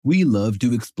We love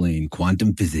to explain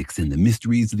quantum physics and the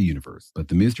mysteries of the universe, but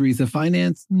the mysteries of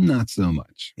finance, not so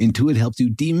much. Intuit helps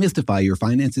you demystify your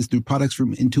finances through products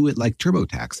from Intuit like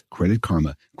TurboTax, Credit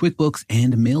Karma, QuickBooks,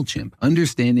 and MailChimp.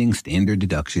 Understanding standard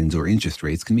deductions or interest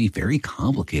rates can be very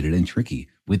complicated and tricky,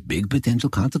 with big potential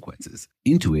consequences.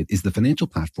 Intuit is the financial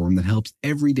platform that helps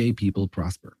everyday people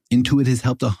prosper. Intuit has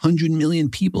helped 100 million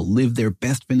people live their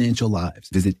best financial lives.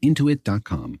 Visit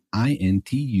Intuit.com, Intuit.com,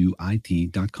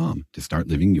 to start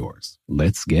living yours.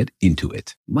 Let's get into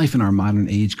it. Life in our modern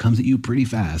age comes at you pretty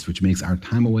fast, which makes our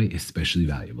time away especially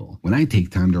valuable. When I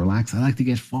take time to relax, I like to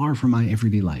get far from my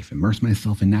everyday life, immerse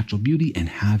myself in natural beauty, and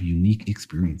have unique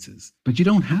experiences. But you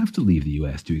don't have to leave the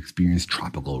U.S. to experience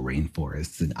tropical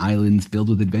rainforests and islands filled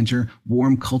with adventure,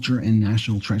 warm culture, and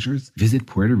national treasures. Visit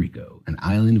Puerto Rico, an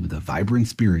island with a vibrant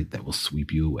spirit that will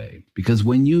sweep you away. Because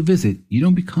when you visit, you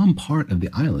don't become part of the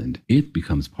island, it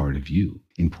becomes part of you.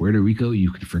 In Puerto Rico,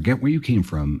 you can forget where you came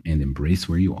from and embrace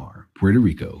where you are. Puerto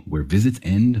Rico, where visits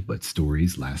end, but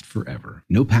stories last forever.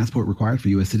 No passport required for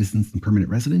U.S. citizens and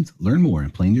permanent residents. Learn more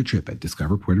and plan your trip at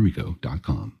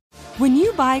discoverpuertorico.com. When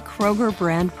you buy Kroger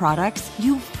brand products,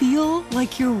 you feel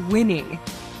like you're winning.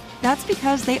 That's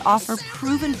because they offer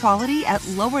proven quality at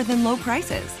lower than low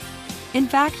prices. In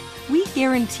fact, we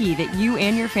guarantee that you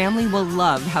and your family will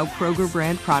love how Kroger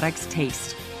brand products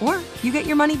taste, or you get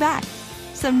your money back.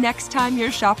 So next time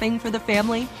you're shopping for the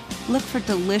family, look for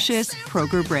delicious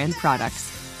Kroger brand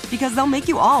products, because they'll make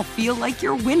you all feel like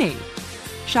you're winning.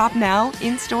 Shop now,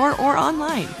 in-store, or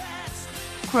online.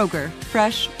 Kroger,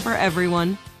 fresh for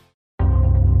everyone.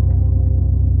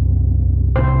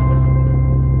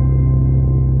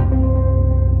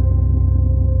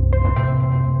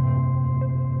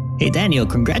 Hey, Daniel,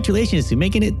 congratulations to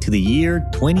making it to the year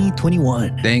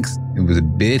 2021. Thanks. It was a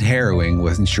bit harrowing.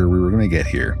 Wasn't sure we were going to get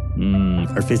here.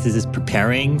 Our physicists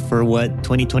preparing for what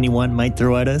 2021 might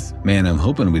throw at us? Man, I'm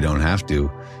hoping we don't have to.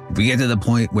 If we get to the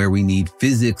point where we need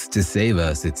physics to save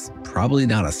us, it's probably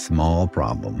not a small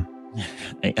problem.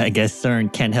 I guess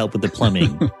CERN can't help with the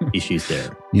plumbing issues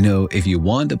there. You know, if you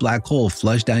want a black hole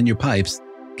flushed down your pipes,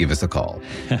 give us a call.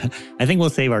 I think we'll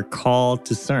save our call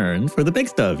to CERN for the big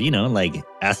stuff, like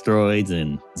asteroids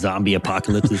and zombie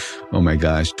apocalypses. Oh my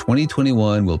gosh,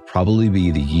 2021 will probably be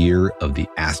the year of the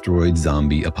asteroid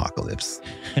zombie apocalypse.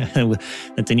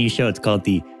 That's a new show. It's called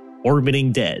The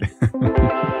Orbiting Dead.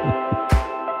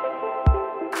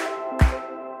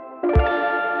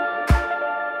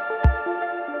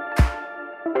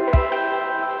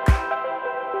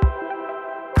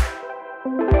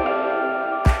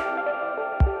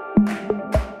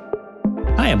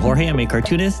 I'm Jorge. I'm a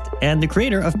cartoonist and the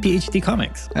creator of PhD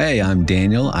Comics. Hey, I'm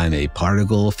Daniel. I'm a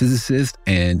particle physicist,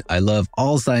 and I love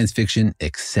all science fiction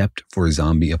except for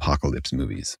zombie apocalypse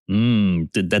movies.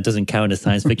 That doesn't count as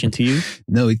science fiction to you?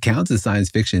 No, it counts as science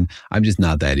fiction. I'm just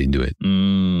not that into it.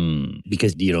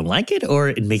 Because you don't like it, or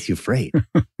it makes you afraid?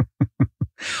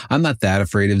 I'm not that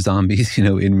afraid of zombies,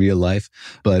 in real life,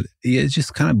 but yeah, it's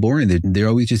just kind of boring. They're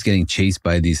always just getting chased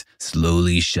by these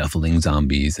slowly shuffling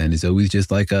zombies. And it's always just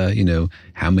like,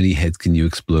 how many heads can you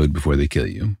explode before they kill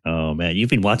you? Oh, man, you've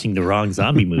been watching the wrong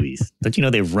zombie movies. Don't you know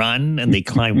they run and they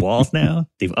climb walls now?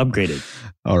 They've upgraded.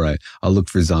 All right, I'll look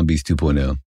for Zombies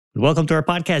 2.0. Welcome to our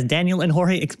podcast, Daniel and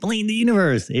Jorge Explain the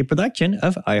Universe, a production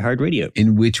of iHeartRadio.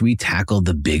 In which we tackle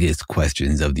the biggest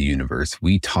questions of the universe.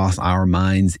 We toss our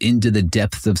minds into the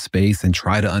depths of space and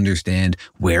try to understand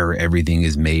where everything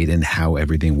is made and how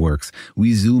everything works.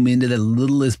 We zoom into the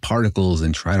littlest particles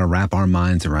and try to wrap our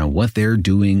minds around what they're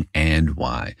doing and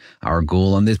why. Our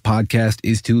goal on this podcast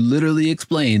is to literally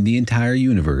explain the entire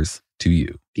universe to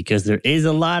you. Because there is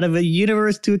a lot of a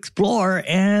universe to explore,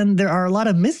 and there are a lot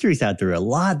of mysteries out there, a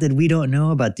lot that we don't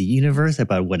know about the universe,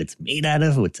 about what it's made out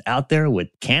of, what's out there, what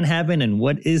can happen, and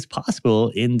what is possible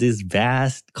in this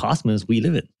vast cosmos we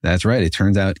live in. That's right. It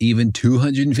turns out even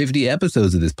 250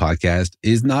 episodes of this podcast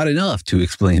is not enough to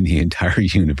explain the entire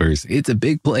universe. It's a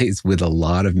big place with a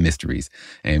lot of mysteries,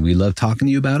 and we love talking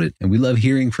to you about it, and we love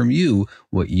hearing from you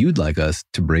what you'd like us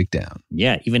to break down.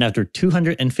 Yeah, even after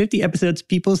 250 episodes,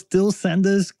 people still send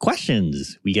us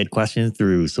questions. We get questions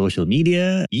through social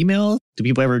media, email. Do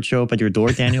people ever show up at your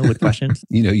door, Daniel, with questions?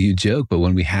 You joke, but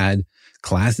when we had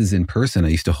classes in person, I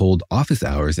used to hold office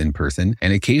hours in person,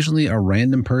 and occasionally a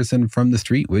random person from the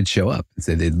street would show up and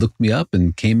say they'd looked me up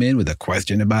and came in with a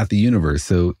question about the universe.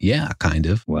 So yeah, kind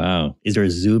of. Wow. Is there a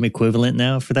Zoom equivalent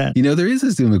now for that? There is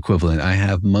a Zoom equivalent. I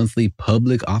have monthly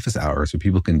public office hours where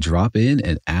people can drop in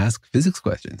and ask physics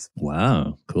questions.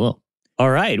 Wow, cool. All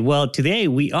right. Well, today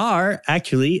we are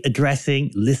actually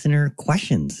addressing listener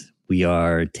questions. We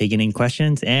are taking in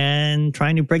questions and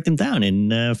trying to break them down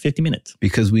in 50 minutes.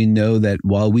 Because we know that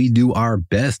while we do our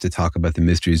best to talk about the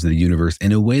mysteries of the universe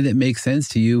in a way that makes sense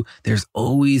to you, there's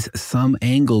always some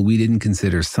angle we didn't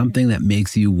consider, something that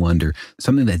makes you wonder,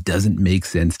 something that doesn't make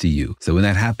sense to you. So when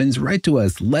that happens, write to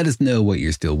us, let us know what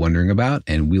you're still wondering about,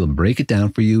 and we'll break it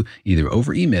down for you either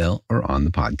over email or on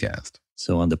the podcast.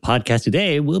 So on the podcast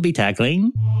today, we'll be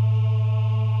tackling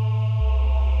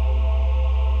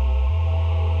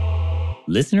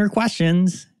listener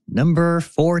questions number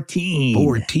 14.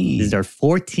 14. This is our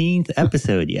 14th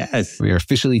episode. Yes. We are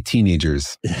officially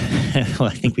teenagers. Well,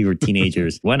 I think we were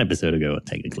teenagers one episode ago,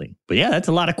 technically. But yeah, that's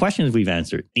a lot of questions we've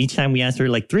answered. Each time we answer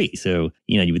like 3. So,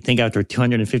 you would think after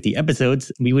 250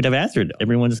 episodes, we would have answered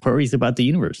everyone's queries about the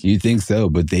universe. You think so,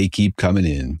 but they keep coming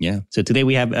in. Yeah. So today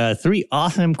we have 3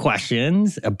 awesome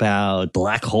questions about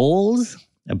black holes,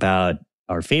 about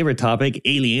our favorite topic,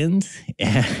 aliens,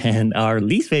 and our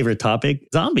least favorite topic,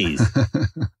 zombies.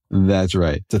 That's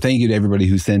right. So thank you to everybody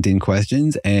who sent in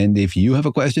questions. And if you have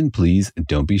a question, please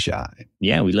don't be shy.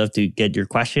 Yeah, we love to get your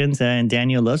questions, and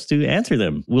Daniel loves to answer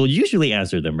them. We'll usually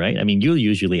answer them, right? I mean, you'll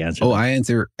usually answer them. Oh, I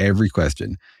answer every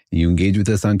question. You engage with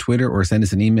us on Twitter or send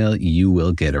us an email, you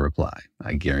will get a reply.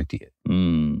 I guarantee it.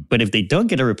 But if they don't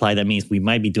get a reply, that means we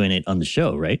might be doing it on the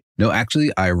show, right? No,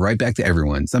 actually, I write back to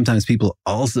everyone. Sometimes people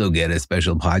also get a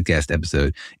special podcast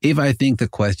episode if I think the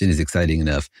question is exciting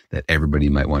enough that everybody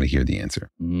might want to hear the answer.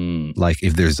 Like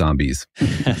if there's zombies.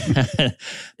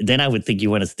 Then I would think you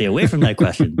want to stay away from that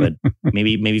question, but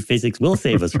maybe physics will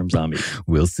save us from zombies.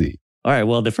 We'll see. All right.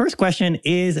 Well, the first question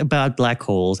is about black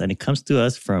holes, and it comes to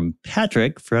us from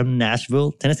Patrick from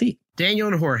Nashville, Tennessee. Daniel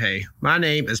and Jorge, my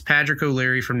name is Patrick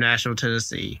O'Leary from Nashville,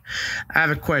 Tennessee. I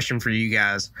have a question for you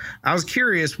guys. I was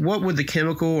curious, what would the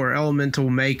chemical or elemental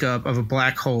makeup of a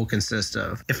black hole consist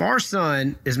of? If our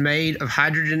sun is made of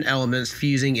hydrogen elements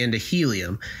fusing into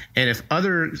helium, and if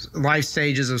other life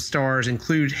stages of stars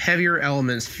include heavier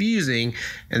elements fusing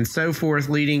and so forth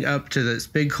leading up to this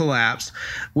big collapse,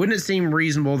 wouldn't it seem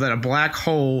reasonable that a black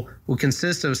hole will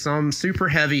consist of some super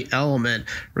heavy element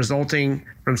resulting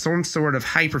from some sort of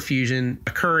hyperfusion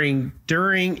occurring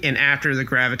during and after the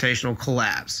gravitational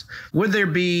collapse? Would there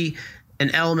be an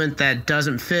element that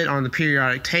doesn't fit on the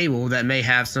periodic table that may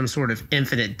have some sort of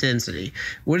infinite density?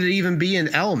 Would it even be an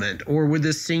element, or would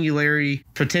this singularity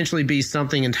potentially be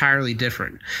something entirely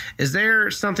different? Is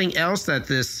there something else that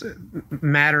this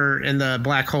matter in the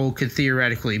black hole could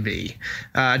theoretically be?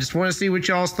 I just want to see what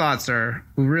y'all's thoughts are.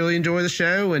 We really enjoy the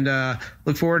show and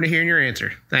look forward to hearing your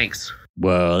answer. Thanks.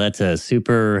 Whoa, that's a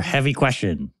super heavy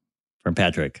question from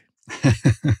Patrick.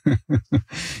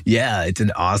 Yeah, it's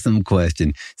an awesome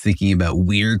question. Thinking about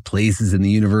weird places in the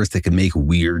universe that can make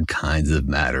weird kinds of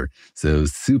matter. So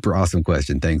super awesome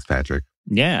question. Thanks, Patrick.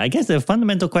 Yeah, I guess the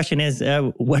fundamental question is,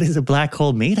 what is a black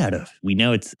hole made out of? We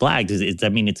know it's black. Does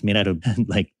that mean it's made out of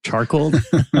like charcoal?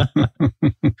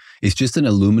 It's just an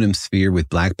aluminum sphere with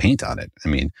black paint on it. I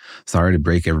mean, sorry to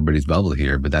break everybody's bubble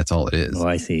here, but that's all it is. Oh,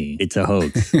 I see. It's a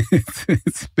hoax.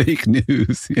 It's fake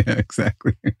news. Yeah,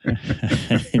 exactly.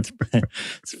 It's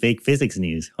fake physics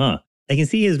news, huh? I can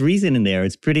see his reason in there.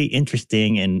 It's pretty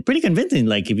interesting and pretty convincing.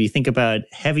 Like if you think about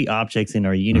heavy objects in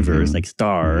our universe, like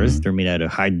stars, they're made out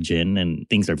of hydrogen and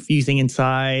things are fusing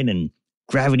inside and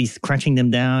gravity's crunching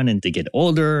them down and they get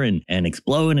older and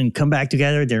explode and come back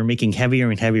together. They're making heavier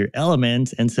and heavier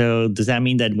elements. And so does that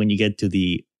mean that when you get to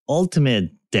the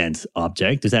ultimate dense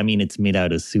object, does that mean it's made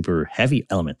out of super heavy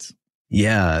elements?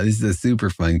 Yeah, this is a super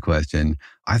fun question.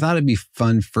 I thought it'd be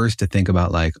fun first to think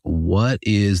about like, what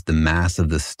is the mass of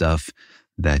the stuff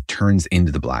that turns into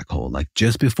the black hole? Like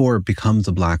just before it becomes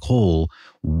a black hole,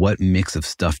 what mix of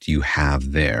stuff do you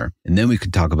have there? And then we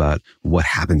could talk about what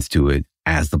happens to it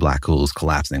as the black hole is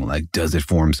collapsing. Like, does it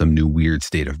form some new weird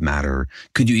state of matter?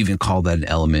 Could you even call that an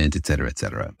element, et cetera, et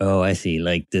cetera? Oh, I see.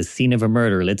 Like the scene of a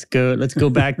murder. Let's go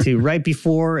back to right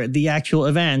before the actual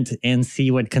event and see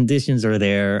what conditions are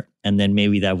there. And then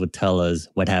maybe that would tell us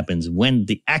what happens when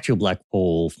the actual black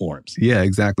hole forms. Yeah,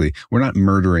 exactly. We're not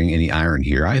murdering any iron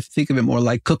here. I think of it more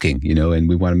like cooking, and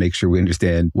we want to make sure we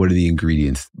understand what are the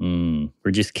ingredients.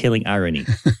 We're just killing irony.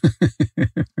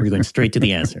 We're going straight to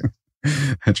the answer.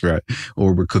 That's right.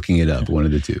 Or we're cooking it up, one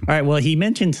of the two. All right. Well, he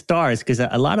mentioned stars because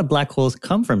a lot of black holes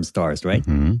come from stars, right?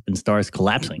 And stars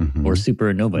collapsing or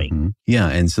supernovae. Yeah.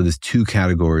 And so there's 2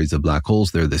 categories of black holes.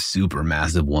 They're the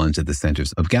supermassive ones at the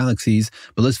centers of galaxies.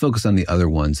 But let's focus on the other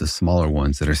ones, the smaller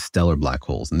ones that are stellar black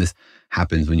holes. And this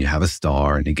happens when you have a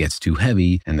star and it gets too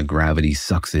heavy and the gravity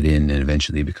sucks it in and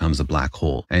eventually it becomes a black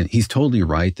hole. And he's totally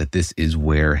right that this is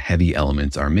where heavy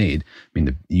elements are made. I mean,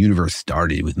 the universe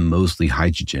started with mostly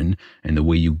hydrogen, and the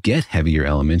way you get heavier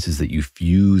elements is that you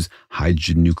fuse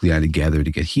hydrogen nuclei together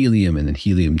to get helium, and then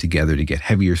helium together to get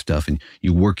heavier stuff, and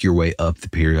you work your way up the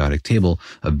periodic table,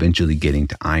 eventually getting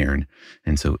to iron.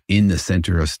 And so in the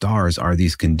center of stars are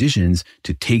these conditions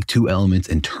to take two elements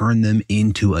and turn them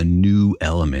into a new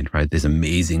element, right? This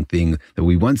amazing thing that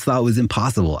we once thought was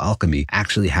impossible, alchemy,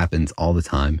 actually happens all the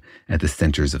time at the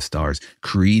centers of stars,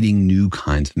 creating new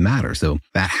kinds of matter. So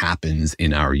that happens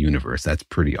in our universe. That's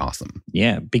pretty awesome.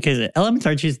 Yeah, because elements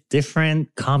are just different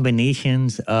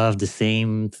combinations of the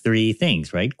same three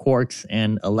things, right? Quarks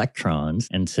and electrons.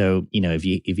 And so, if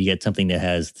you get something that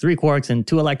has 3 quarks and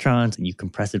 2 electrons, and you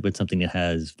compress it with something that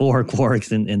has 4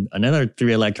 quarks and another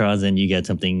 3 electrons, and you get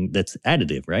something that's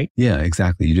additive, right? Yeah,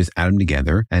 exactly. You just add them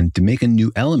together. And to make a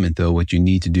new element, though, what you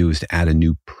need to do is to add a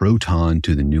new proton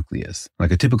to the nucleus.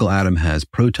 Like a typical atom has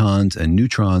protons and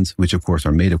neutrons, which of course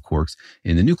are made of quarks,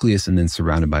 in the nucleus and then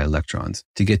surrounded by electrons.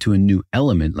 To get to a new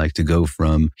element, like to go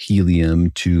from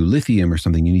helium to lithium or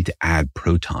something, you need to add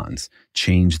protons,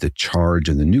 change the charge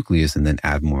of the nucleus, and then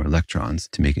add more electrons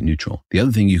to make it neutral. The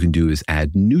other thing you can do is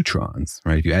add neutrons,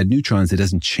 right? If you add neutrons, it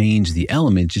doesn't change the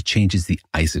element, it just changes the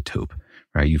isotope.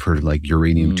 Right? You've heard of like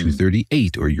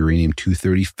uranium-238 or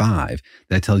uranium-235.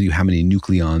 That tells you how many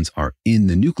nucleons are in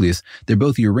the nucleus. They're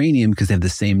both uranium because they have the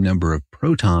same number of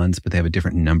protons, but they have a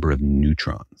different number of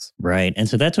neutrons. Right. And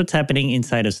so that's what's happening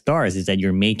inside of stars, is that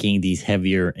you're making these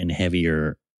heavier and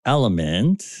heavier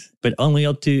elements, but only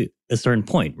up to a certain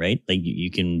point, right? Like you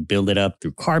can build it up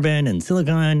through carbon and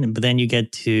silicon, but then you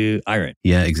get to iron.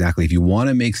 Yeah, exactly. If you want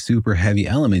to make super heavy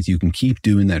elements, you can keep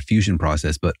doing that fusion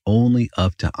process, but only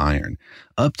up to iron.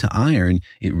 Up to iron,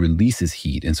 it releases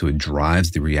heat, and so it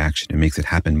drives the reaction. It makes it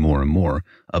happen more and more.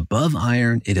 Above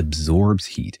iron, it absorbs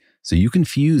heat. So you can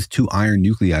fuse 2 iron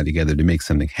nuclei together to make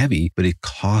something heavy, but it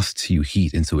costs you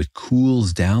heat, and so it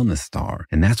cools down the star.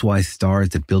 And that's why stars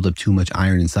that build up too much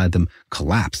iron inside them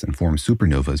collapse and form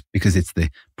supernovas, because it's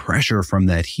the pressure from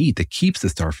that heat that keeps the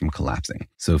star from collapsing.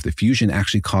 So if the fusion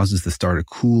actually causes the star to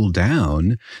cool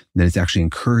down, then it's actually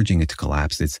encouraging it to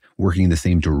collapse. It's working in the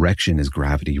same direction as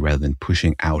gravity rather than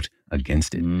pushing out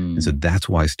against it. And so that's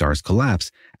why stars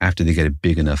collapse after they get a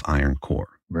big enough iron core.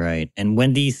 Right. And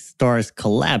when these stars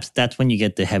collapse, that's when you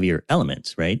get the heavier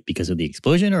elements, right? Because of the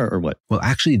explosion or what? Well,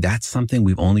 actually, that's something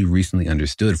we've only recently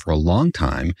understood. For a long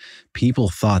time, people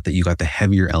thought that you got the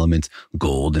heavier elements,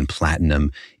 gold and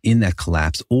platinum, in that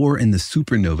collapse or in the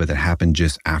supernova that happened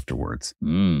just afterwards.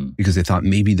 Because they thought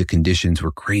maybe the conditions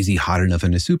were crazy hot enough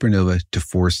in a supernova to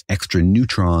force extra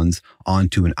neutrons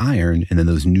onto an iron, and then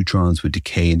those neutrons would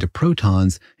decay into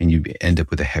protons, and you'd end up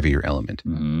with a heavier element.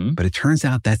 But it turns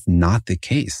out that's not the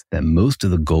case, that most of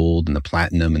the gold and the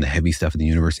platinum and the heavy stuff in the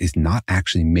universe is not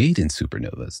actually made in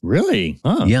supernovas. Really?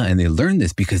 Huh. Yeah, and they learned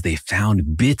this because they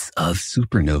found bits of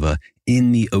supernova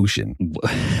in the ocean.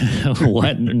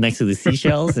 What? Next to the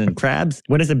seashells and crabs?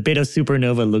 What does a bit of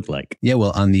supernova look like? Yeah,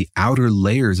 well, on the outer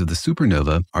layers of the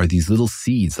supernova are these little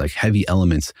seeds, like heavy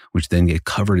elements, which then get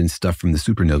covered in stuff from the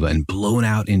supernova and blown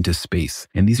out into space.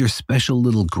 And these are special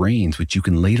little grains, which you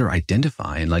can later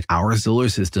identify. And like our solar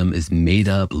system is made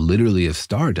up literally of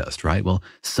stardust, right? Well,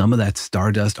 some of that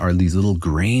stardust are these little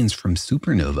grains from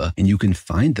supernova, and you can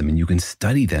find them and you can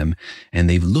study them. And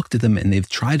they've looked at them and they've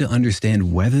tried to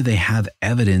understand whether they have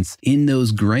evidence in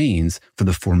those grains for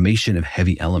the formation of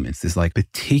heavy elements. There's like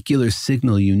particular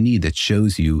signal you need that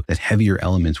shows you that heavier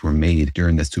elements were made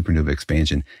during the supernova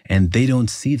expansion, and they don't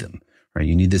see them. Right?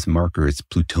 You need this marker, it's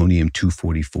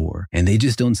plutonium-244, and they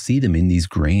just don't see them in these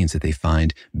grains that they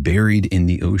find buried in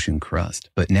the ocean crust.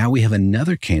 But now we have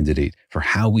another candidate for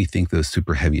how we think those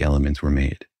super heavy elements were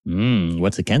made.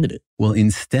 What's a candidate? Well,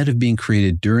 instead of being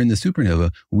created during the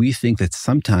supernova, we think that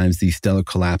sometimes these stellar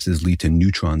collapses lead to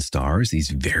neutron stars, these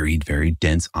very, very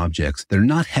dense objects that are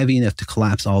not heavy enough to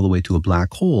collapse all the way to a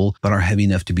black hole, but are heavy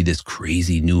enough to be this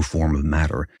crazy new form of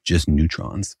matter, just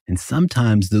neutrons. And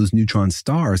sometimes those neutron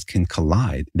stars can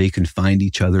collide. They can find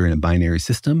each other in a binary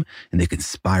system, and they can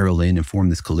spiral in and form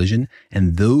this collision.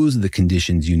 And those are the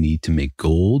conditions you need to make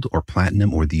gold or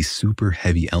platinum or these super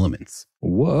heavy elements.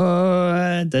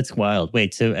 What? That's wild.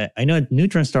 Wait, so I know a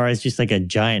neutron star is just like a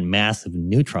giant mass of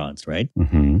neutrons, right?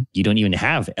 You don't even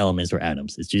have elements or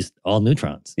atoms. It's just all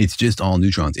neutrons. It's just all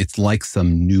neutrons. It's like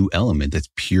some new element that's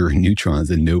pure neutrons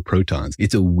and no protons.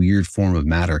 It's a weird form of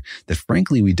matter that,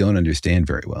 frankly, we don't understand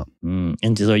very well.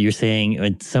 And so you're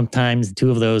saying sometimes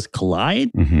two of those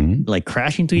collide, like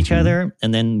crash into each other.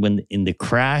 And then when in the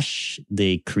crash,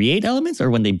 they create elements, or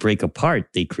when they break apart,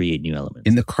 they create new elements?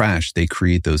 In the crash, they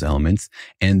create those elements.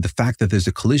 And the fact that there's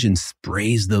a collision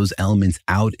sprays those elements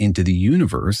out into the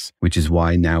universe, which is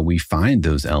why now we find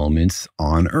those elements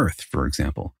on Earth, for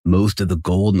example. Most of the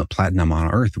gold and the platinum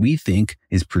on Earth, we think,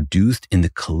 is produced in the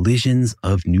collisions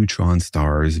of neutron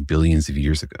stars billions of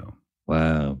years ago.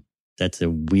 Wow. That's a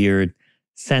weird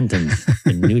sentence.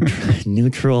 A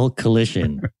neutral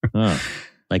collision.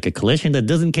 Like a collision that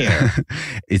doesn't care.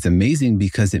 It's amazing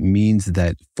because it means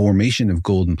that formation of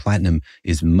gold and platinum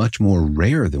is much more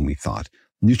rare than we thought.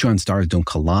 Neutron stars don't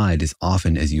collide as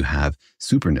often as you have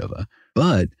supernova.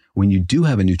 But when you do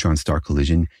have a neutron star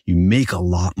collision, you make a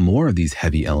lot more of these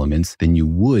heavy elements than you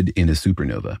would in a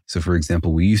supernova. So for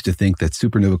example, we used to think that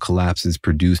supernova collapses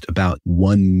produced about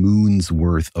 1 moon's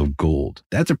worth of gold.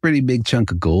 That's a pretty big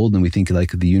chunk of gold. And we think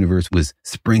like the universe was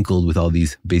sprinkled with all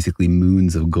these basically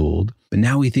moons of gold. But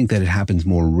now we think that it happens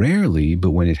more rarely.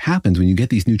 But when it happens, when you get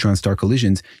these neutron star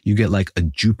collisions, you get like a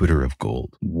Jupiter of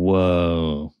gold.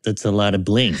 Whoa, that's a lot of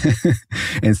bling.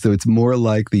 And so it's more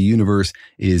like the universe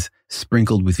is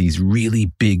sprinkled with these really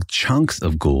big chunks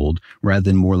of gold rather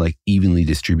than more like evenly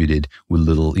distributed with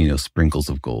little, sprinkles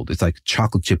of gold. It's like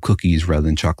chocolate chip cookies rather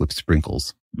than chocolate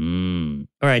sprinkles. All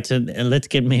right, so let's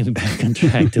get maybe back on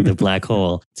track to the black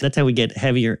hole. So that's how we get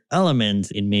heavier elements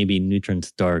in maybe neutron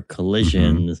star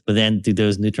collisions. But then do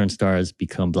those neutron stars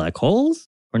become black holes?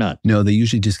 Or not? No, they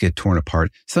usually just get torn apart.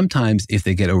 Sometimes if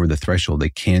they get over the threshold, they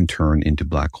can turn into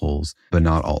black holes, but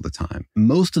not all the time.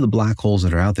 Most of the black holes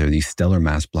that are out there, these stellar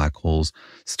mass black holes,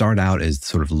 start out as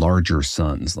sort of larger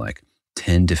suns, like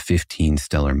 10 to 15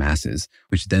 stellar masses,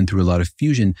 which then through a lot of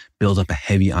fusion build up a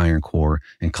heavy iron core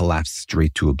and collapse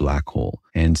straight to a black hole.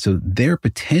 And so there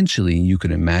potentially you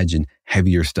could imagine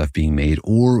heavier stuff being made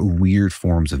or weird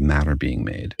forms of matter being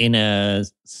made. In a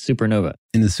supernova.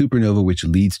 In the supernova, which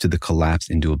leads to the collapse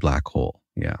into a black hole.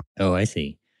 Yeah. Oh, I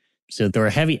see. So there are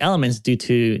heavy elements due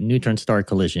to neutron star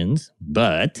collisions,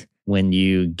 but when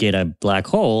you get a black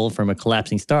hole from a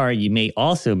collapsing star, you may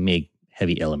also make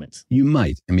heavy elements. You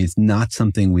might. I mean, it's not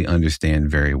something we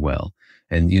understand very well.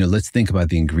 And, let's think about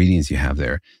the ingredients you have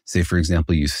there. Say, for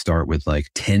example, you start with like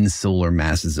 10 solar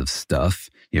masses of stuff.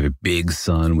 You have a big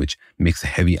sun, which makes a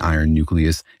heavy iron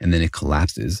nucleus, and then it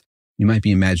collapses. You might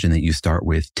be imagining that you start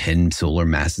with 10 solar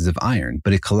masses of iron,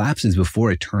 but it collapses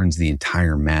before it turns the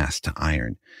entire mass to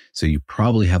iron. So you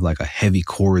probably have like a heavy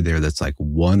core there that's like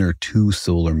 1 or 2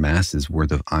 solar masses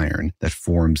worth of iron that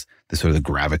forms the sort of the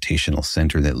gravitational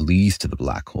center that leads to the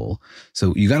black hole.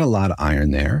 So you got a lot of iron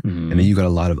there, and then you got a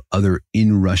lot of other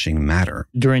inrushing matter.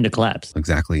 During the collapse.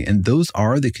 Exactly. And those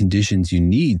are the conditions you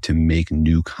need to make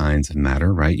new kinds of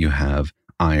matter, right? You have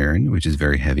iron, which is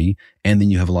very heavy, and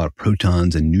then you have a lot of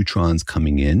protons and neutrons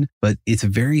coming in. But it's a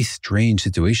very strange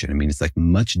situation. I mean, it's like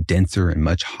much denser and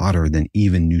much hotter than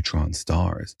even neutron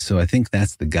stars. So I think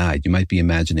that's the guide. You might be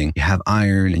imagining you have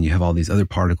iron and you have all these other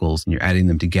particles and you're adding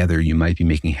them together. You might be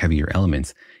making heavier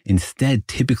elements. Instead,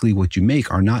 typically what you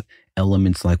make are not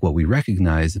elements like what we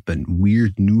recognize, but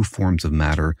weird new forms of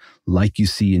matter like you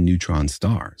see in neutron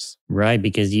stars. Right,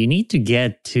 because you need to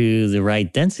get to the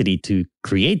right density to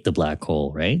create the black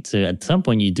hole, right? So at some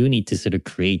point, you do need to sort of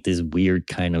create this weird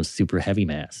kind of super heavy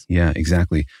mass. Yeah,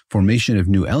 exactly. Formation of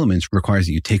new elements requires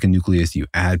that you take a nucleus, you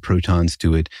add protons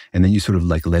to it, and then you sort of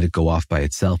like let it go off by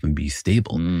itself and be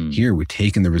stable. Here, we're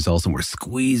taking the results and we're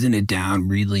squeezing it down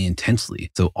really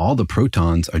intensely. So all the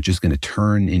protons are just going to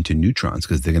turn into neutrons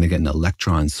because they're going to get an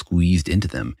electron squeezed into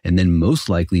them. And then most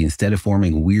likely, instead of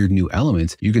forming weird new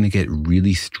elements, you're going to get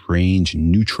really strange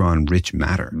neutron-rich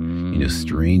matter.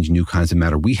 Strange new kinds of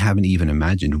matter we haven't even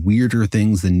imagined, weirder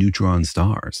things than neutron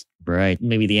stars. Right.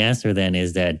 Maybe the answer then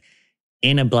is that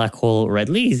in a black hole, or at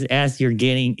least as you're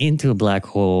getting into a black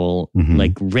hole,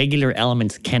 like regular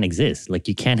elements can exist. Like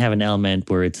you can't have an element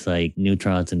where it's like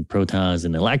neutrons and protons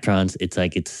and electrons. It's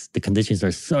like the conditions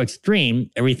are so extreme,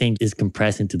 everything is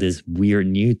compressed into this weird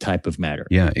new type of matter.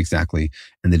 Yeah, exactly.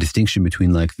 And the distinction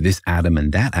between like this atom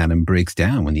and that atom breaks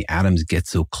down when the atoms get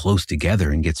so close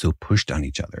together and get so pushed on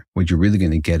each other. What you're really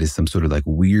going to get is some sort of like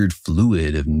weird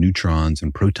fluid of neutrons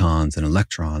and protons and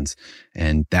electrons.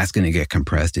 And that's going to get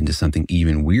compressed into something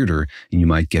even weirder, and you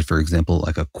might get, for example,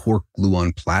 like a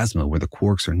quark-gluon plasma where the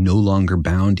quarks are no longer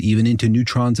bound even into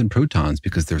neutrons and protons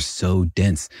because they're so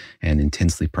dense and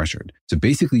intensely pressured. So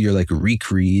basically, you're like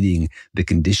recreating the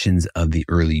conditions of the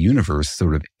early universe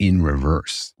sort of in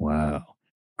reverse. Wow.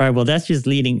 All right, well, that's just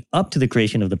leading up to the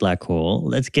creation of the black hole.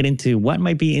 Let's get into what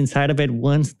might be inside of it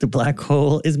once the black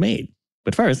hole is made.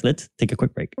 But first, let's take a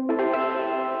quick break.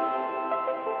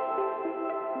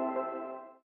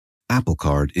 Apple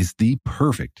Card is the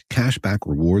perfect cashback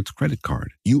rewards credit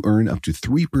card. You earn up to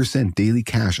 3% daily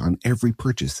cash on every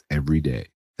purchase every day.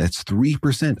 That's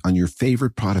 3% on your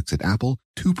favorite products at Apple,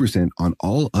 2% on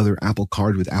all other Apple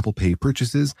Card with Apple Pay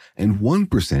purchases, and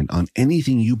 1% on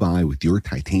anything you buy with your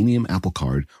titanium Apple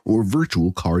Card or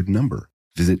virtual card number.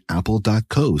 Visit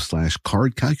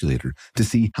apple.co/card calculator to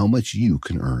see how much you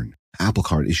can earn. Apple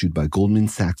Card issued by Goldman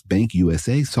Sachs Bank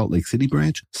USA, Salt Lake City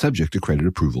branch, subject to credit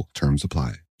approval. Terms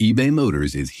apply. eBay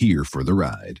Motors is here for the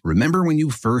ride. Remember when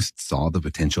you first saw the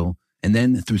potential? And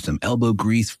then through some elbow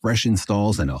grease, fresh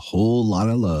installs, and a whole lot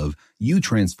of love, you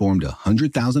transformed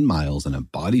 100,000 miles and a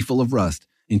body full of rust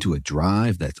into a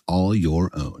drive that's all your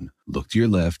own. Look to your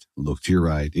left, look to your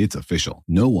right. It's official.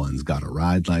 No one's got a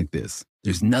ride like this.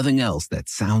 There's nothing else that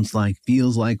sounds like,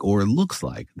 feels like, or looks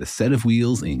like the set of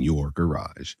wheels in your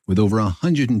garage. With over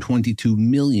 122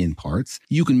 million parts,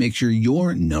 you can make sure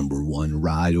your number one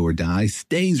ride or die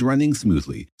stays running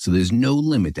smoothly, so there's no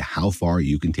limit to how far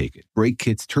you can take it. Brake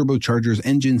kits, turbochargers,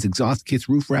 engines, exhaust kits,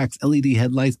 roof racks, LED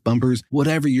headlights, bumpers,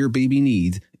 whatever your baby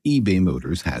needs, eBay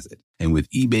Motors has it. And with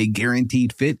eBay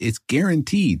Guaranteed Fit, it's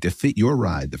guaranteed to fit your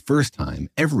ride the first time,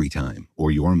 every time,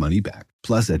 or your money back.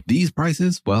 Plus, at these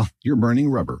prices, well, you're burning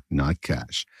rubber, not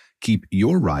cash. Keep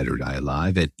your ride or die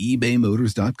alive at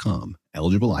ebaymotors.com.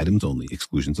 Eligible items only.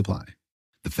 Exclusions apply.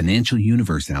 The financial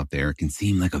universe out there can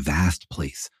seem like a vast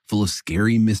place, full of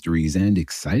scary mysteries and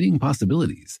exciting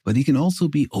possibilities, but it can also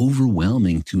be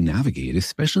overwhelming to navigate,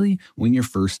 especially when you're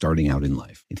first starting out in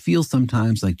life. It feels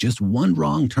sometimes like just one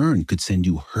wrong turn could send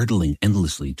you hurtling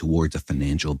endlessly towards a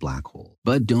financial black hole.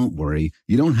 But don't worry,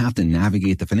 you don't have to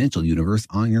navigate the financial universe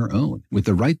on your own. With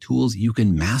the right tools, you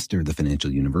can master the financial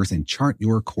universe and chart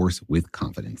your course with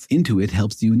confidence. Intuit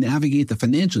helps you navigate the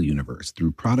financial universe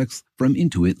through products from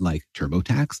Intuit like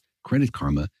TurboTax, Credit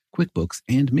Karma, QuickBooks,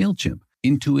 and MailChimp.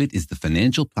 Intuit is the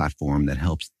financial platform that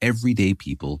helps everyday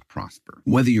people prosper.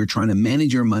 Whether you're trying to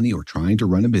manage your money or trying to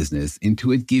run a business,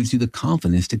 Intuit gives you the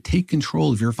confidence to take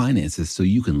control of your finances so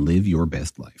you can live your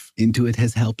best life. Intuit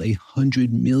has helped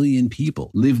 100 million people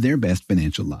live their best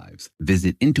financial lives.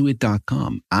 Visit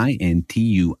Intuit.com,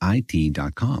 INTUIT.com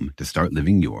to start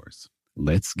living yours.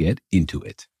 Let's get into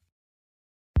it.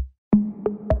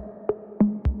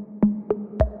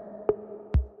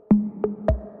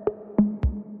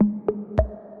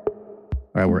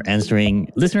 All right, we're answering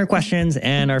listener questions.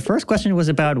 And our first question was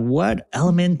about what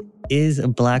element is a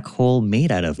black hole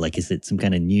made out of? Like, is it some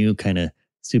kind of new, kind of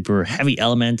super heavy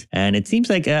element? And it seems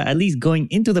like at least going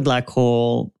into the black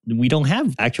hole, we don't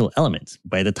have actual elements.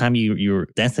 By the time you're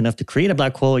dense enough to create a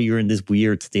black hole, you're in this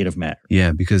weird state of matter.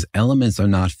 Yeah, because elements are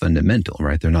not fundamental,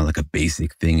 right? They're not like a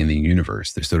basic thing in the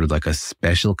universe. They're sort of like a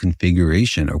special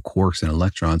configuration of quarks and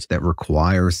electrons that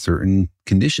require certain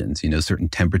conditions, certain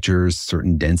temperatures,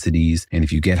 certain densities. And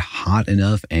if you get hot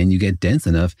enough and you get dense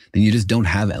enough, then you just don't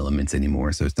have elements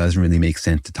anymore. So it doesn't really make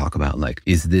sense to talk about like,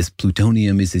 is this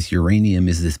plutonium? Is this uranium?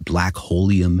 Is this black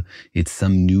holium? It's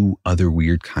some new other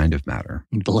weird kind of matter.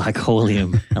 Black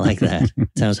holium. I like that.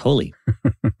 Sounds holy.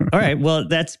 All right. Well,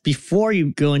 that's before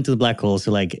you go into the black hole.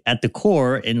 So like at the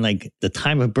core, in like the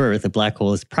time of birth, a black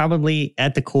hole is probably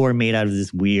at the core made out of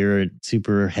this weird,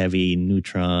 super heavy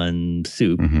neutron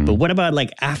soup. Mm-hmm. But what about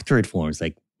like after it forms?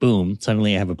 Like, boom,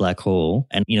 suddenly I have a black hole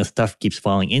and, stuff keeps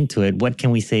falling into it. What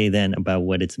can we say then about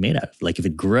what it's made out of? Like if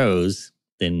it grows,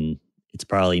 then it's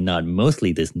probably not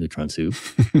mostly this neutron soup.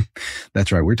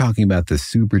 That's right. We're talking about the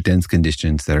super dense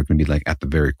conditions that are going to be like at the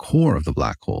very core of the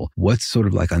black hole. What's sort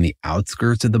of like on the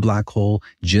outskirts of the black hole,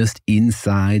 just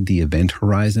inside the event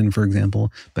horizon, for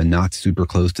example, but not super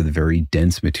close to the very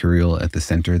dense material at the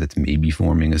center that's maybe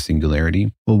forming a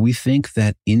singularity. Well, we think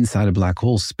that inside a black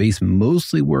hole, space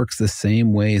mostly works the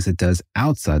same way as it does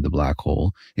outside the black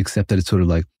hole, except that it's sort of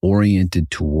like oriented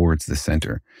towards the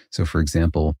center. So for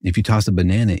example, if you toss a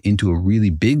banana into a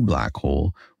really big black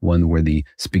hole, one where the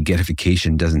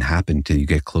spaghettification doesn't happen until you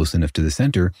get close enough to the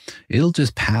center, it'll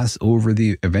just pass over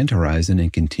the event horizon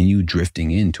and continue drifting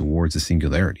in towards the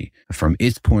singularity. From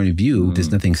its point of view,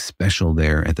 there's nothing special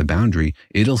there at the boundary.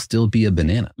 It'll still be a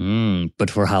banana.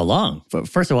 But for how long?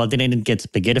 First of all, didn't it get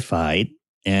spaghettified?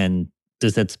 And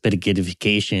Does that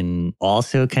spaghettification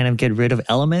also kind of get rid of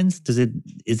elements? Is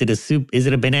it a soup? Is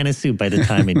it a banana soup by the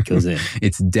time it goes in?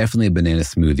 It's definitely a banana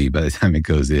smoothie by the time it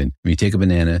goes in. When you take a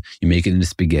banana, you make it into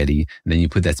spaghetti, and then you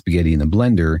put that spaghetti in the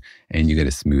blender, and you get a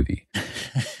smoothie.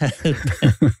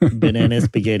 Banana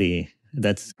spaghetti.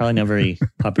 That's probably not very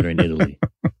popular in Italy.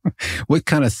 What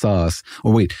kind of sauce?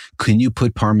 Or wait, can you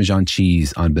put Parmesan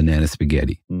cheese on banana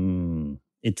spaghetti?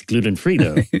 It's gluten-free,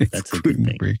 though. That's a good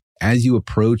thing. As you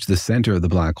approach the center of the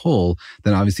black hole,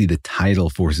 then obviously the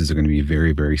tidal forces are going to be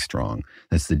very, very strong.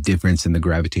 That's the difference in the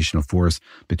gravitational force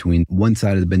between one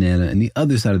side of the banana and the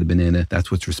other side of the banana. That's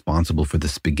what's responsible for the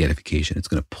spaghettification. It's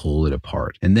going to pull it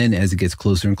apart. And then as it gets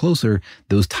closer and closer,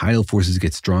 those tidal forces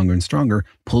get stronger and stronger,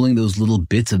 pulling those little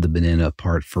bits of the banana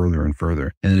apart further and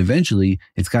further. And then eventually,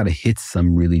 it's got to hit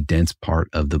some really dense part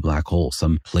of the black hole,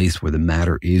 some place where the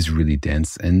matter is really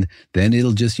dense. And then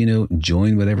it'll just,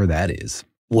 join whatever that is.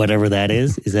 Whatever that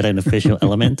is that an official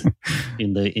element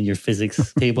in your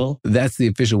physics table? That's the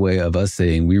official way of us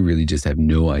saying we really just have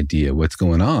no idea what's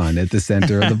going on at the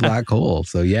center of the black hole.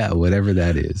 So yeah, whatever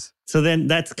that is. So then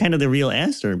that's kind of the real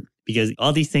answer, because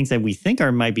all these things that we think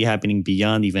might be happening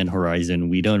beyond the event horizon,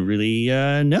 we don't really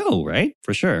know, right?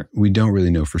 For sure. We don't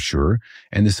really know for sure.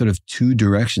 And there's sort of two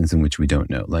directions in which we don't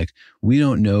know. Like, we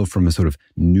don't know from a sort of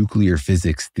nuclear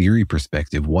physics theory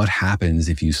perspective what happens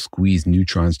if you squeeze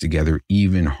neutrons together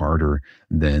even harder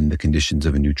than the conditions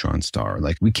of a neutron star.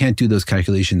 Like, we can't do those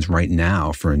calculations right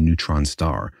now for a neutron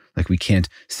star. Like, we can't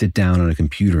sit down on a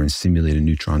computer and simulate a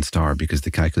neutron star because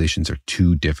the calculations are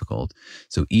too difficult.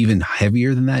 So even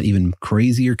heavier than that, even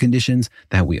crazier conditions,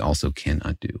 that we also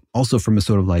cannot do. Also, from a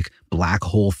sort of like black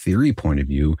hole theory point of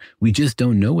view, we just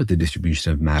don't know what the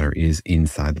distribution of matter is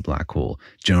inside the black hole.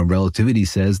 General relativity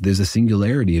says there's a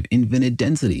singularity of infinite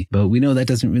density, but we know that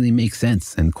doesn't really make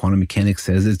sense, and quantum mechanics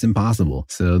says it's impossible.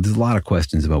 So there's a lot of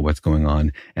questions about what's going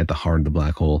on at the heart of the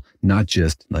black hole, not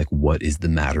just like what is the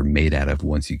matter made out of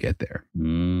once you get there.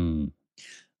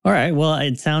 All right. Well,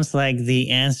 it sounds like the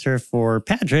answer for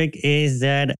Patrick is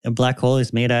that a black hole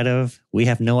is made out of, we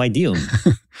have no idea.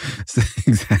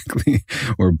 Exactly.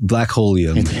 Or black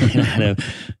holium.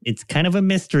 It's kind of a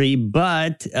mystery,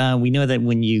 but we know that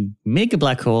when you make a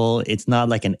black hole, it's not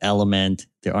like an element.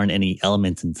 There aren't any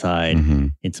elements inside. Mm-hmm.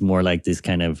 It's more like this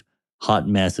kind of hot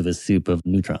mess of a soup of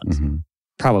neutrons. Mm-hmm.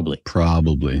 Probably.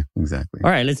 Exactly.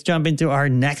 All right. Let's jump into our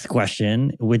next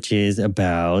question, which is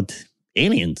about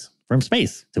aliens from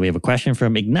space. So we have a question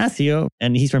from Ignacio,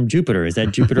 and he's from Jupiter. Is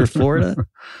that Jupiter, Florida?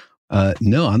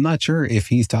 No, I'm not sure if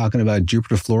he's talking about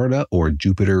Jupiter, Florida, or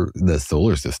Jupiter, the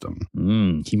solar system.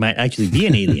 He might actually be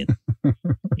an alien.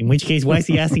 In which case, why is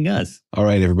he asking us? All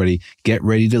right, everybody, get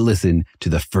ready to listen to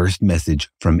the first message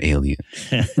from Alien.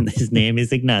 His name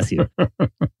is Ignacio.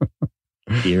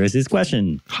 Here is his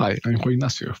question. Hi, I'm Juan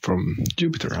Ignacio from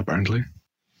Jupiter, apparently.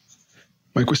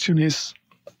 My question is,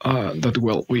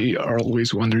 we are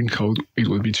always wondering how it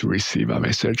would be to receive a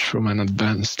message from an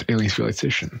advanced alien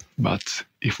civilization. But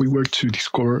if we were to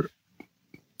discover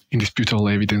indisputable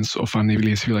evidence of an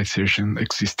alien civilization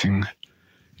existing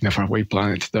in a faraway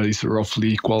planet that is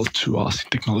roughly equal to us in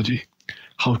technology,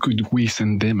 how could we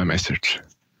send them a message?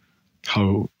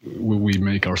 How will we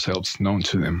make ourselves known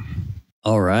to them?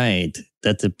 All right.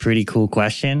 That's a pretty cool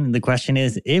question. The question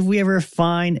is, if we ever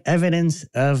find evidence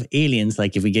of aliens,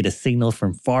 like if we get a signal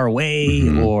from far away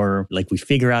or like we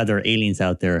figure out there are aliens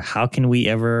out there, how can we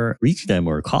ever reach them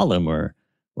or call them or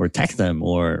text them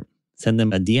or send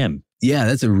them a DM? Yeah,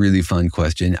 that's a really fun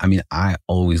question. I mean, I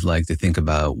always like to think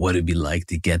about what it'd be like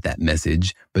to get that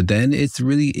message. But then it's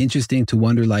really interesting to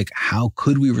wonder, like, how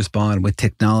could we respond? What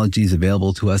technologies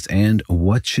available to us? And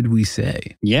what should we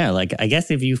say? Yeah, like, I guess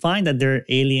if you find that there are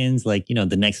aliens, like,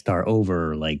 the next star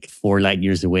over, like 4 light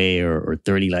years away or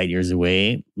 30 light years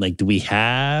away, like, do we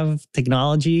have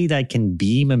technology that can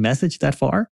beam a message that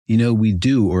far? We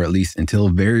do, or at least until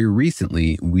very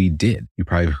recently, we did. You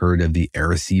probably heard of the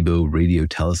Arecibo radio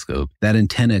telescope. That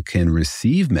antenna can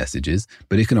receive messages,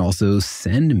 but it can also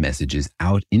send messages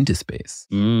out into space.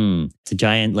 It's a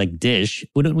giant dish.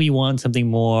 Wouldn't we want something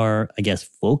more, I guess,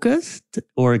 focused?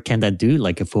 Or can that do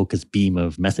like a focused beam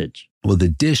of message? Well, the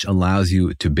dish allows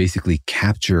you to basically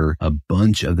capture a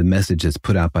bunch of the message that's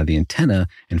put out by the antenna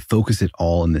and focus it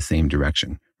all in the same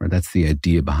direction. Right? That's the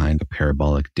idea behind a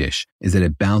parabolic dish, is that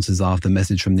it bounces off the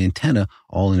message from the antenna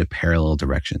all in a parallel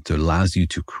direction. So it allows you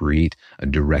to create a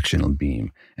directional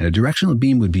beam. And a directional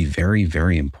beam would be very,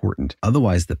 very important.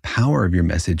 Otherwise, the power of your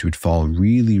message would fall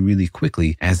really, really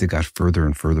quickly as it got further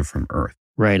and further from Earth.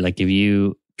 Right. Like if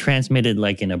you transmitted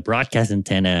like in a broadcast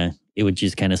antenna, it would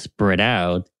just kind of spread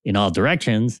out in all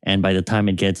directions. And by the time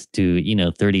it gets to,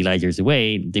 30 light years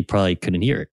away, they probably couldn't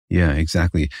hear it. Yeah,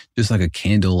 exactly. Just like a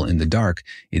candle in the dark,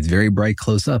 it's very bright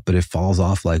close up, but it falls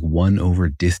off like 1 over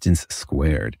distance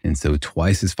squared. And so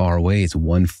twice as far away, it's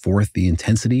 1/4 the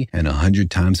intensity, and 100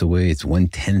 times away, it's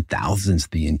 1/10,000th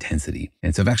the intensity.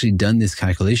 And so I've actually done this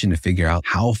calculation to figure out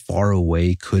how far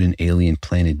away could an alien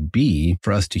planet be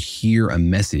for us to hear a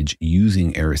message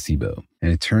using Arecibo.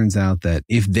 And it turns out that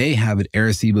if they have an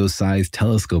Arecibo-sized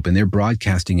telescope and they're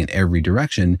broadcasting in every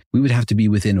direction, we would have to be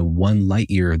within 1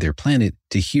 light year of their planet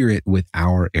to hear it with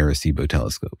our Arecibo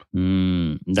telescope.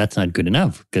 That's not good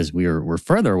enough because we're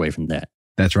further away from that.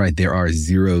 That's right. There are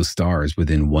 0 stars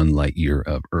within 1 light year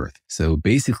of Earth. So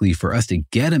basically, for us to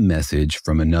get a message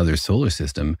from another solar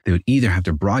system, they would either have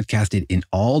to broadcast it in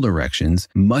all directions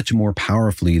much more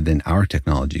powerfully than our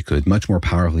technology could, much more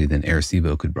powerfully than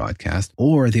Arecibo could broadcast,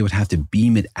 or they would have to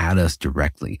beam it at us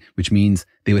directly, which means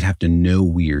they would have to know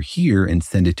we're here and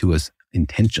send it to us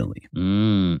intentionally.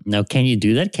 Now, can you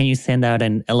do that? Can you send out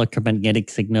an electromagnetic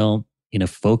signal in a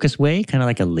focused way, kind of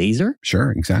like a laser?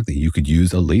 Sure, exactly. You could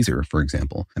use a laser, for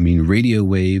example. I mean, radio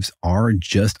waves are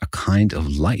just a kind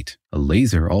of light. A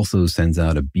laser also sends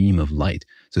out a beam of light.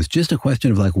 So it's just a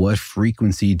question of like, what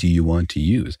frequency do you want to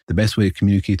use? The best way to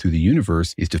communicate through the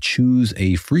universe is to choose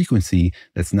a frequency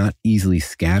that's not easily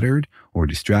scattered or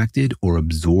distracted or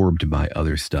absorbed by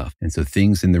other stuff. And so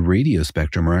things in the radio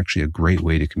spectrum are actually a great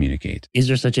way to communicate. Is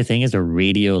there such a thing as a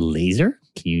radio laser?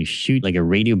 Can you shoot like a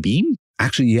radio beam?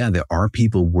 Actually, yeah, there are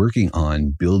people working on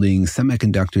building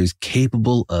semiconductors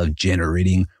capable of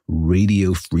generating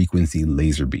radio frequency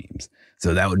laser beams.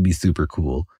 So that would be super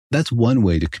cool. That's one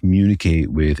way to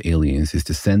communicate with aliens, is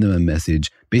to send them a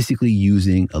message basically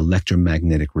using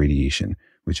electromagnetic radiation,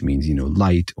 which means,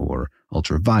 light or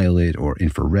ultraviolet or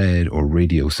infrared or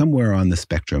radio, somewhere on the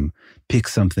spectrum. Pick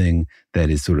something that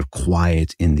is sort of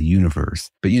quiet in the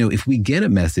universe. But, if we get a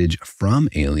message from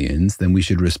aliens, then we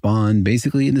should respond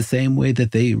basically in the same way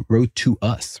that they wrote to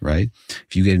us, right?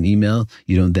 If you get an email,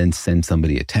 you don't then send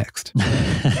somebody a text.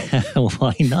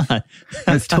 Why not?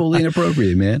 That's totally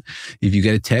inappropriate, man. If you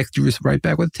get a text, you just write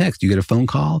back with a text. You get a phone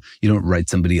call, you don't write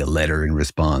somebody a letter in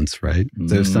response, right?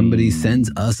 So if somebody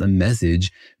sends us a message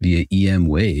via EM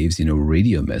waves,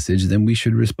 radio message, then we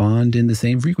should respond in the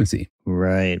same frequency.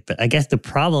 Right. But I guess the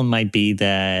problem might be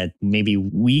that maybe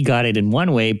we got it in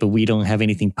one way, but we don't have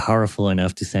anything powerful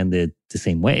enough to send it the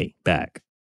same way back.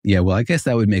 Yeah, well, I guess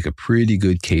that would make a pretty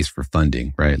good case for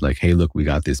funding, right? Like, hey, look, we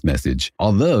got this message.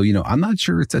 Although, I'm not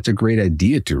sure it's such a great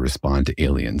idea to respond to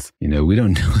aliens. We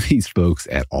don't know these folks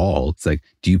at all. It's like,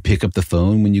 do you pick up the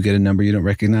phone when you get a number you don't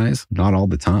recognize? Not all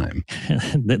the time.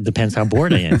 That depends how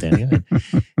bored I am, Daniel,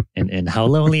 and how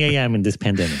lonely I am in this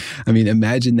pandemic. I mean,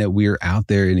 imagine that we're out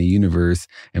there in a universe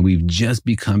and we've just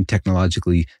become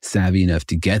technologically savvy enough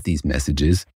to get these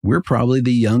messages. We're probably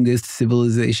the youngest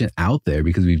civilization out there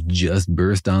because we've just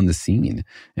burst on the scene.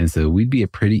 And so we'd be a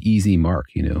pretty easy mark,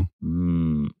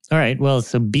 All right. Well,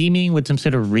 so beaming with some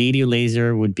sort of radio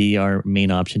laser would be our main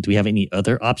option. Do we have any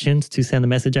other options to send the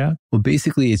message out? Well,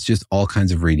 basically, it's just all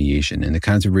kinds of radiation. And the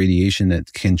kinds of radiation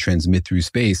that can transmit through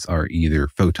space are either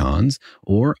photons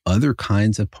or other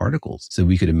kinds of particles. So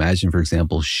we could imagine, for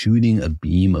example, shooting a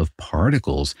beam of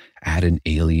particles at an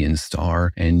alien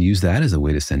star and use that as a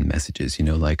way to send messages,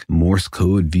 like Morse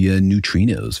code via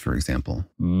neutrinos, for example.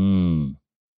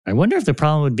 I wonder if the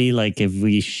problem would be like if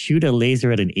we shoot a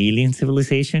laser at an alien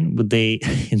civilization, would they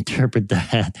interpret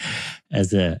that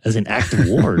as an act of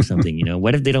war or something?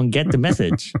 What if they don't get the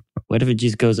message? What if it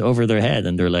just goes over their head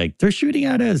and they're like, they're shooting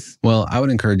at us? Well, I would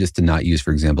encourage us to not use,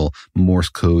 for example, Morse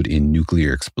code in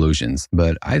nuclear explosions.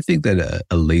 But I think that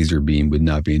a laser beam would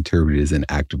not be interpreted as an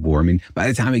act of war. I mean, by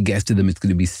the time it gets to them, it's going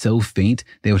to be so faint,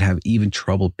 they would have even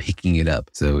trouble picking it up.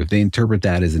 So if they interpret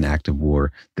that as an act of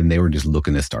war, then they were just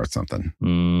looking to start something.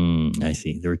 I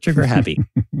see. They were trigger happy.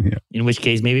 Yeah. In which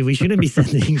case, maybe we shouldn't be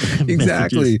sending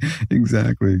Exactly.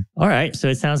 All right. So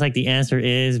it sounds like the answer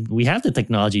is we have the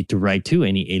technology to write to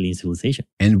any alien civilization.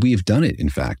 And we've done it, in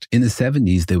fact. In the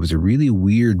 70s, there was a really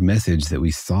weird message that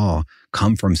we saw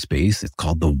come from space. It's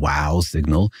called the WOW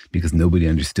signal because nobody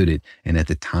understood it. And at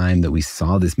the time that we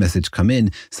saw this message come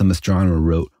in, some astronomer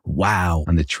wrote "wow"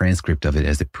 on the transcript of it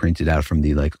as it printed out from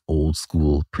the old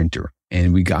school printer.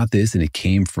 And we got this and it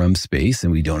came from space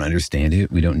and we don't understand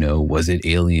it. We don't know, was it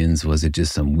aliens? Was it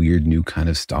just some weird new kind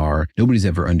of star? Nobody's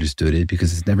ever understood it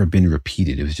because it's never been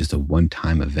repeated. It was just a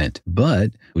one-time event.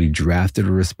 But we drafted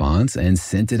a response and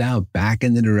sent it out back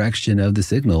in the direction of the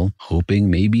signal, hoping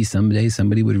maybe someday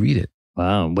somebody would read it.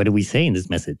 Wow. What did we say in this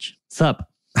message? Sup?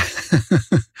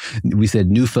 We said,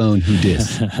 new phone, who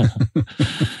dis?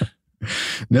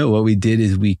 No, what we did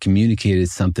is we communicated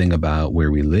something about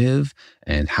where we live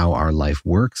and how our life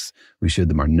works. We showed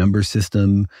them our number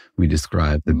system. We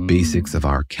described the basics of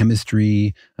our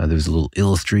chemistry. There was a little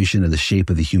illustration of the shape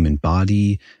of the human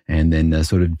body, and then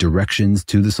sort of directions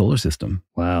to the solar system.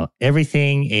 Wow.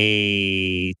 Everything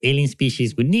a alien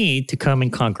species would need to come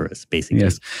and conquer us, basically.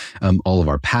 Yes. All of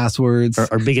our passwords.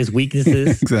 Our biggest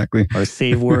weaknesses. Exactly. Our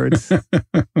save words.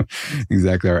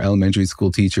 Exactly. Our elementary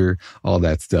school teacher, all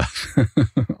that stuff.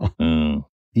 Oh.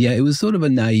 Yeah, it was sort of a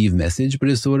naive message, but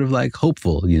it's sort of like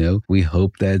hopeful, you know? We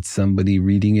hope that somebody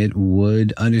reading it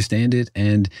would understand it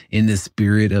and in the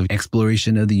spirit of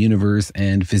exploration of the universe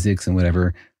and physics and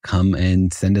whatever, come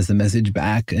and send us a message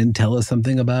back and tell us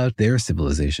something about their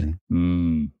civilization.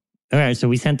 All right, so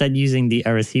we sent that using the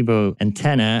Arecibo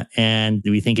antenna, and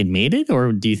do we think it made it,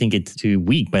 or do you think it's too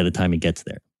weak by the time it gets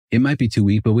there? It might be too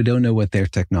weak, but we don't know what their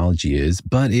technology is,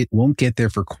 but it won't get there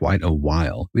for quite a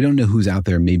while. We don't know who's out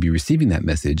there maybe receiving that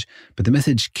message, but the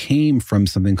message came from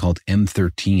something called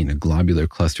M13, a globular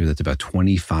cluster that's about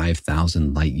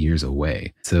 25,000 light years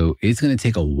away. So it's going to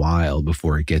take a while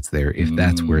before it gets there if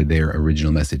that's where their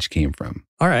original message came from.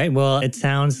 All right. Well, it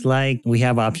sounds like we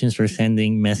have options for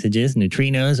sending messages,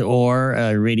 neutrinos, or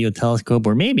a radio telescope,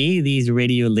 or maybe these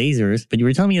radio lasers. But you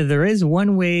were telling me that there is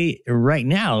one way right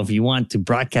now, if you want to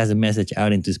broadcast a message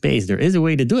out into space, there is a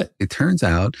way to do it. It turns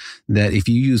out that if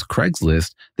you use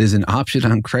Craigslist, there's an option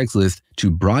on Craigslist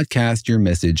to broadcast your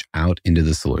message out into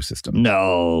the solar system.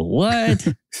 No, what?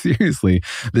 Seriously,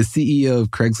 the CEO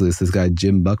of Craigslist, this guy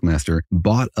Jim Buckmaster,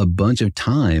 bought a bunch of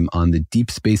time on the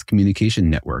Deep Space Communication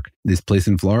Network, this place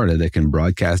in Florida that can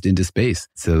broadcast into space.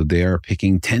 So they are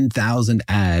picking 10,000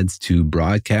 ads to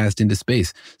broadcast into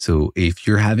space. So if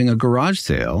you're having a garage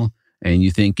sale and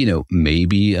you think, you know,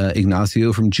 maybe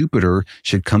Ignacio from Jupiter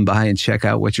should come by and check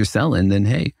out what you're selling, then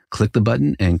hey, click the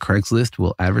button and Craigslist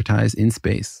will advertise in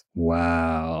space.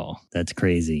 Wow, that's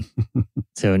crazy.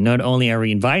 So not only are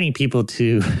we inviting people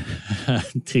to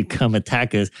come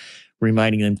attack us, we're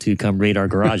inviting them to come raid our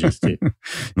garages too.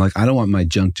 Like, I don't want my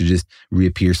junk to just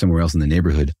reappear somewhere else in the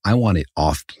neighborhood. I want it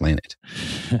off planet.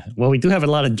 Well, we do have a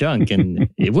lot of junk, and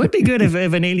it would be good if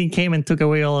an alien came and took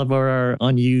away all of our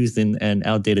unused and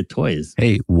outdated toys.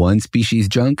 Hey, one species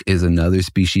junk is another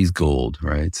species gold,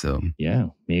 right? So yeah,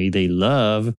 maybe they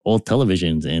love old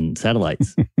televisions and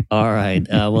satellites. All right.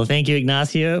 Well, thank you,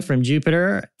 Ignacio from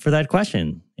Jupiter, for that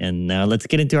question. And now let's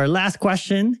get into our last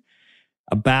question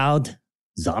about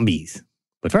zombies.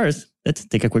 But first, let's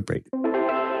take a quick break.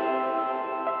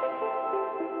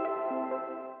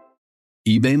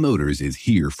 eBay Motors is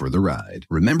here for the ride.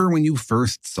 Remember when you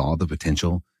first saw the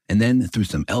potential? And then through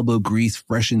some elbow grease,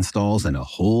 fresh installs, and a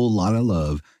whole lot of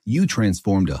love, you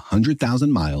transformed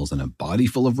 100,000 miles and a body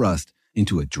full of rust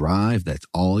into a drive that's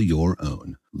all your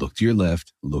own. Look to your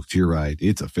left, look to your right.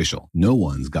 It's official. No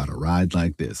one's got a ride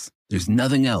like this. There's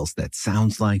nothing else that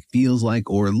sounds like, feels like,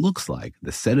 or looks like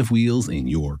the set of wheels in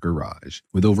your garage.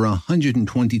 With over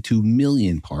 122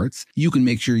 million parts, you can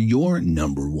make sure your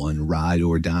number one ride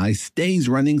or die stays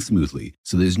running smoothly,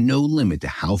 so there's no limit to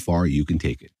how far you can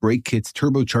take it. Brake kits,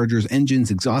 turbochargers,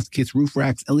 engines, exhaust kits, roof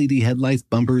racks, LED headlights,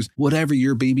 bumpers, whatever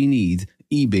your baby needs,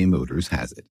 eBay Motors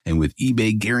has it. And with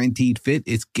eBay Guaranteed Fit,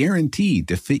 it's guaranteed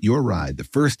to fit your ride the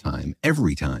first time,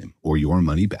 every time, or your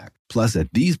money back. Plus,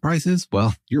 at these prices,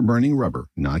 well, you're burning rubber,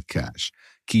 not cash.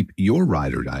 Keep your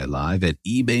ride or die alive at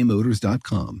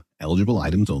ebaymotors.com. Eligible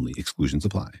items only. Exclusions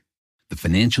apply. The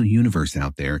financial universe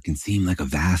out there can seem like a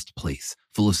vast place,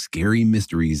 full of scary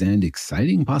mysteries and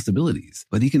exciting possibilities,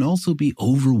 but it can also be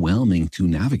overwhelming to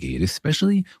navigate,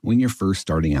 especially when you're first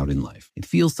starting out in life. It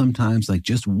feels sometimes like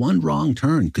just one wrong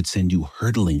turn could send you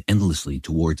hurtling endlessly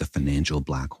towards a financial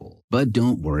black hole. But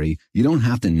don't worry, you don't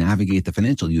have to navigate the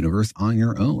financial universe on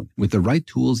your own. With the right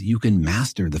tools, you can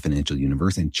master the financial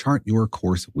universe and chart your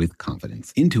course with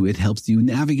confidence. Intuit helps you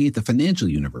navigate the financial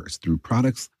universe through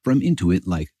products from Intuit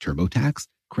like TurboTax,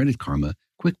 Credit Karma,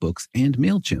 QuickBooks, and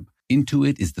MailChimp.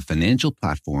 Intuit is the financial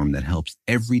platform that helps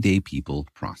everyday people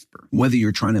prosper. Whether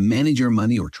you're trying to manage your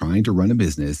money or trying to run a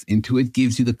business, Intuit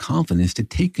gives you the confidence to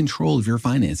take control of your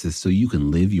finances so you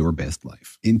can live your best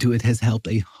life. Intuit has helped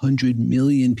 100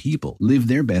 million people live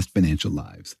their best financial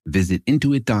lives. Visit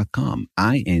Intuit.com,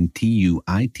 Intuit.com,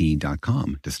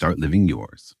 to start living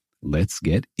yours. Let's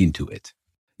get into it.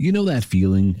 You know that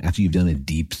feeling after you've done a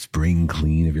deep spring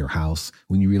clean of your house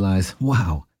when you realize,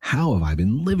 wow, how have I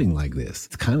been living like this?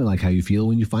 It's kind of like how you feel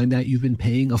when you find out you've been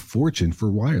paying a fortune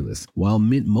for wireless, while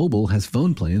Mint Mobile has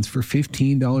phone plans for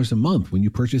 $15 a month when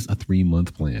you purchase a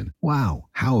 3-month plan. Wow,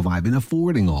 how have I been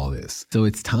affording all this? So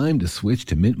it's time to switch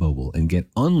to Mint Mobile and get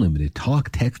unlimited talk,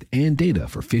 text, and data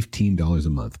for $15 a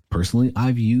month. Personally,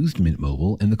 I've used Mint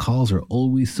Mobile, and the calls are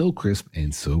always so crisp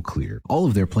and so clear. All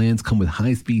of their plans come with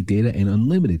high-speed data and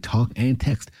unlimited talk and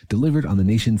text delivered on the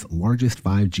nation's largest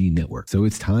 5G network. So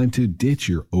it's time to ditch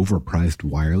your overpriced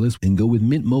wireless and go with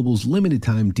Mint Mobile's limited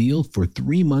time deal for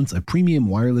 3 months of premium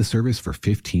wireless service for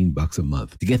 $15 a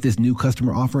month. To get this new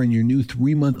customer offer and your new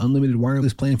 3-month unlimited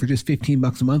wireless plan for just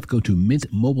 $15 a month, go to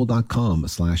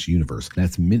mintmobile.com/universe.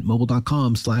 That's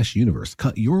mintmobile.com/universe.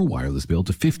 Cut your wireless bill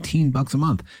to $15 a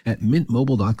month at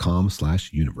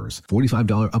mintmobile.com/universe.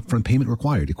 $45 upfront payment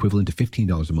required, equivalent to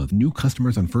 $15 a month. New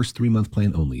customers on first 3-month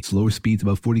plan only. Slower speeds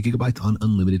above 40 gigabytes on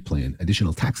unlimited plan.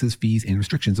 Additional taxes, fees, and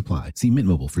restrictions apply. See Mint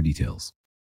Mobile for details.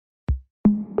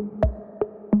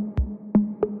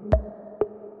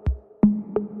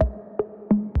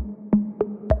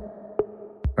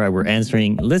 All right, we're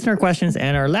answering listener questions.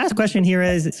 And our last question here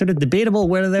is sort of debatable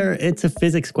whether it's a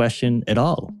physics question at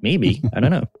all. Maybe. I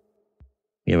don't know.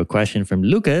 We have a question from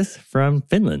Lucas from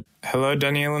Finland. Hello,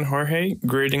 Daniel and Jorge.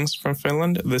 Greetings from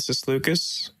Finland. This is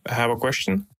Lucas. I have a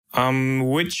question.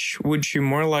 Which would you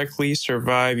more likely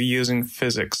survive using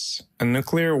physics? A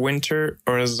nuclear winter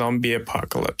or a zombie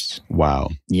apocalypse? Wow.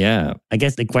 Yeah. I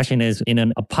guess the question is, in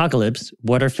an apocalypse,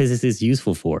 what are physicists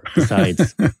useful for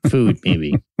besides food,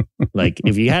 maybe? Like,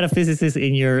 if you had a physicist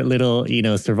in your little,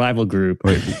 survival group,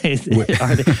 are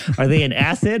they an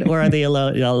asset or are they a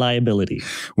liability?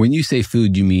 When you say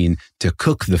food, you mean to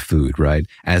cook the food, right?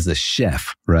 As a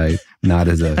chef, right? Not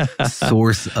as a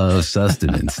source of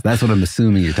sustenance. That's what I'm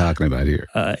assuming you're talking about here.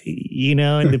 In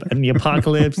the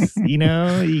apocalypse, you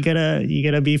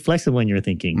gotta be flexible in your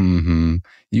thinking. Mm-hmm.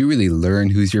 You really learn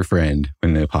who's your friend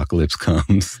when the apocalypse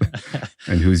comes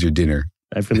and who's your dinner.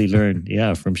 I've really learned,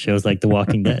 from shows like The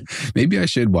Walking Dead. Maybe I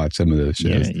should watch some of those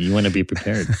shows. Yeah, you want to be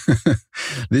prepared.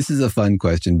 This is a fun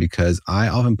question because I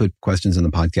often put questions on the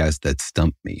podcast that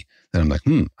stump me. And I'm like,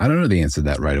 I don't know the answer to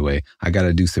that right away. I got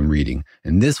to do some reading.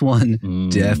 And this one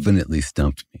definitely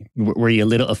stumped me. Were you a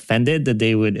little offended that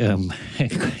they would,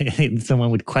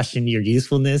 someone would question your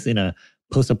usefulness in a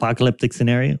post-apocalyptic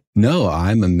scenario? No,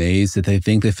 I'm amazed that they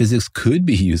think that physics could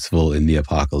be useful in the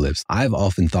apocalypse. I've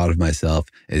often thought of myself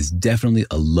as definitely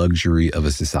a luxury of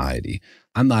a society.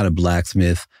 I'm not a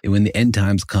blacksmith. And when the end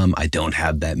times come, I don't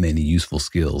have that many useful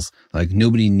skills. Like,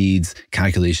 nobody needs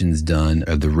calculations done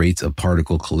of the rates of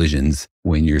particle collisions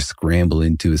when you're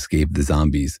scrambling to escape the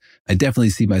zombies. I definitely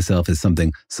see myself as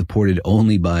something supported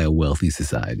only by a wealthy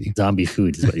society. Zombie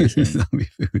food is what you're saying. Zombie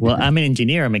food. Well, I'm an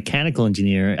engineer, a mechanical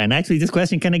engineer. And actually, this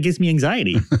question kind of gives me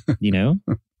anxiety,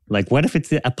 Like, what if it's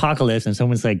the apocalypse and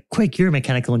someone's like, quick, you're a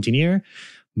mechanical engineer.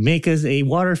 Make us a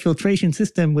water filtration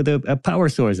system with a power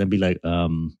source. I'd be like,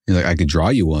 You're like, I could draw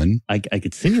you one. I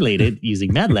could simulate it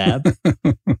using MATLAB.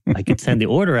 I could send the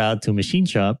order out to a machine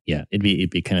shop. Yeah, it'd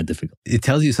be kind of difficult. It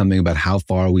tells you something about how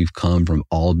far we've come from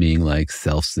all being like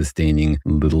self-sustaining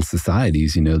little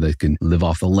societies, that can live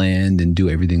off the land and do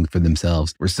everything for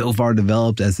themselves. We're so far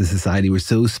developed as a society. We're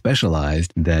so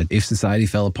specialized that if society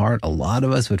fell apart, a lot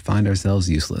of us would find ourselves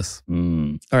useless.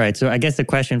 All right. So I guess the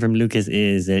question from Lucas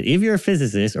is that if you're a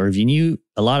physicist, or if you knew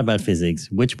a lot about physics,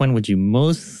 which one would you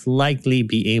most likely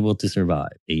be able to survive?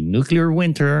 A nuclear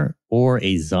winter or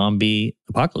a zombie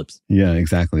apocalypse? Yeah,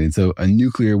 exactly. And so a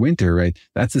nuclear winter, right?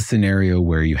 That's a scenario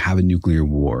where you have a nuclear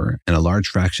war and a large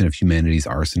fraction of humanity's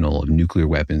arsenal of nuclear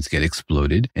weapons get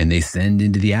exploded and they send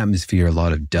into the atmosphere a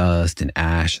lot of dust and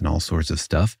ash and all sorts of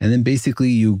stuff. And then basically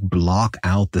you block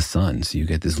out the sun. So you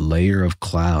get this layer of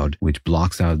cloud which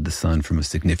blocks out the sun from a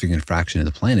significant fraction of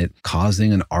the planet,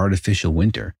 causing an artificial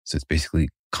winter. So it's basically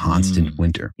constant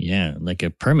winter. Yeah, like a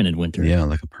permanent winter. Yeah,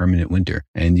 like a permanent winter.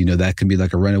 And, that can be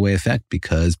like a runaway effect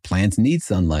because plants need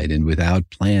sunlight. And without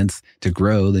plants to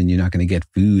grow, then you're not going to get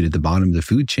food at the bottom of the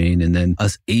food chain. And then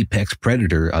us apex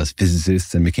predator, us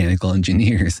physicists and mechanical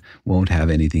engineers won't have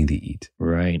anything to eat.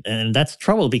 Right. And that's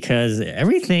trouble because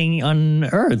everything on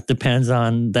Earth depends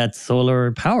on that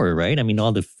solar power, right? I mean,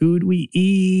 all the food we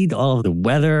eat, all of the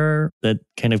weather that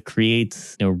kind of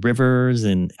creates, rivers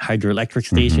and hydroelectric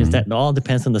stations, that all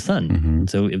depends on the sun.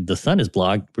 So if the sun is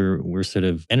blocked, we're sort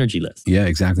of energyless. Yeah,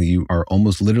 exactly. You are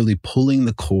almost literally pulling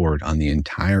the cord on the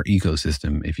entire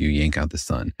ecosystem if you yank out the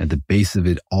sun. At the base of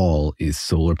it all is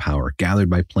solar power,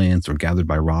 gathered by plants or gathered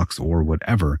by rocks or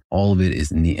whatever. All of it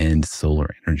is in the end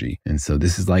solar energy. And so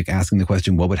this is like asking the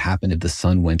question, what would happen if the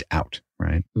sun went out,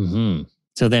 right?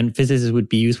 So then physicists would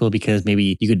be useful because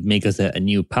maybe you could make us a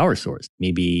new power source.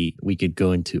 Maybe we could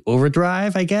go into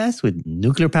overdrive, I guess, with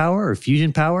nuclear power or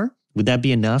fusion power. Would that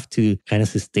be enough to kind of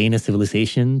sustain a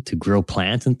civilization, to grow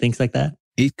plants and things like that?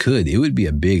 It could. It would be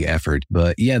a big effort.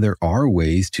 But yeah, there are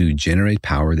ways to generate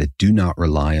power that do not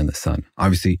rely on the sun.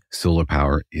 Obviously, solar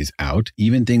power is out.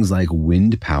 Even things like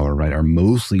wind power, right, are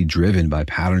mostly driven by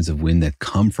patterns of wind that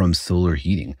come from solar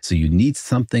heating. So you need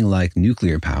something like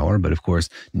nuclear power. But of course,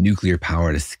 nuclear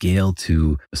power to scale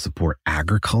to support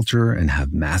agriculture and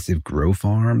have massive grow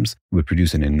farms would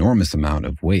produce an enormous amount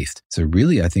of waste. So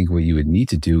really, I think what you would need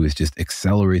to do is just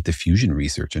accelerate the fusion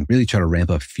research and really try to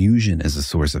ramp up fusion as a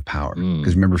source of power.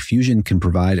 Because remember, fusion can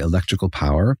provide electrical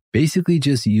power, basically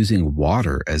just using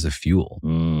water as a fuel.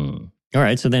 All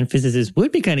right, so then physicists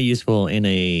would be kind of useful in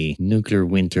a nuclear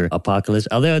winter apocalypse.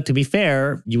 Although, to be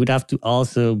fair, you would have to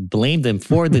also blame them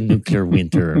for the nuclear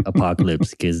winter apocalypse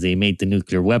because they made the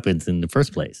nuclear weapons in the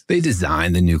first place. They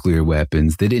designed the nuclear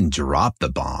weapons. They didn't drop the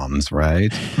bombs,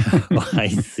 right? Oh, I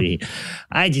see.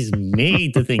 I just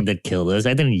made the thing that killed us.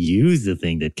 I didn't use the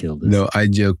thing that killed us. No, I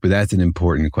joke, but that's an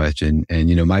important question. And,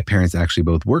 you know, my parents actually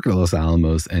both worked at Los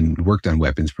Alamos and worked on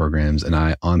weapons programs. And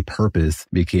I, on purpose,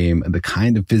 became the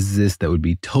kind of physicist that would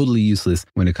be totally useless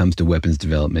when it comes to weapons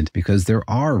development because there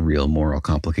are real moral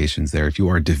complications there. If you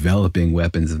are developing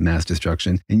weapons of mass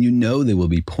destruction and you know they will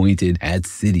be pointed at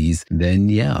cities, then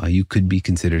yeah, you could be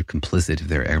considered complicit if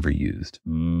they're ever used.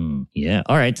 Yeah.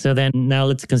 All right. So then now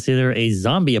let's consider a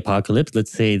zombie apocalypse.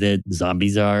 Let's say that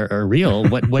zombies are real.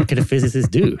 What could a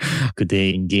physicist do? Could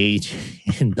they engage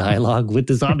in dialogue with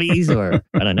the zombies or,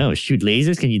 I don't know, shoot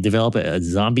lasers? Can you develop a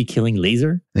zombie killing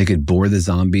laser? They could bore the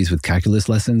zombies with calculus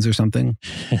lessons or something.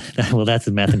 Well, that's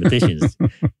the mathematicians.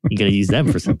 You got to use them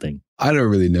for something. I don't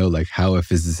really know how a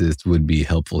physicist would be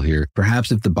helpful here. Perhaps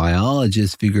if the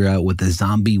biologists figure out what the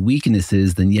zombie weakness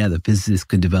is, then yeah, the physicist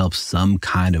could develop some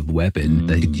kind of weapon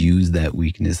that could use that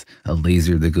weakness, a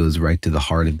laser that goes right to the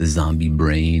heart of the zombie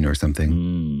brain or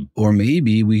something. Or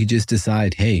maybe we could just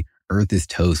decide, hey, Earth is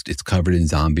toast. It's covered in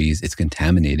zombies. It's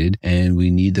contaminated. And we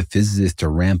need the physicists to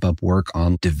ramp up work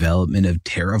on development of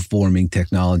terraforming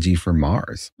technology for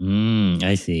Mars.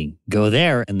 I see. Go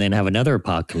there and then have another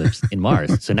apocalypse in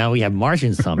Mars. So now we have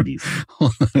Martian zombies.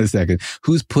 Hold on a second.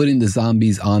 Who's putting the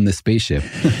zombies on the spaceship?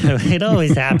 It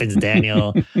always happens,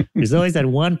 Daniel. There's always that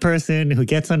one person who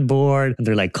gets on board and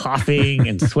they're like coughing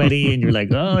and sweaty. And you're like,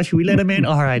 oh, should we let him in?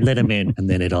 All right, let him in. And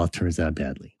then it all turns out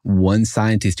badly. One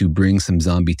scientist who brings some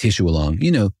zombie tissue along,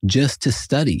 you know, just to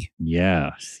study.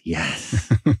 Yes.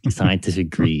 Scientists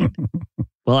agreed.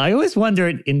 Well, I always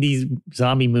wondered in these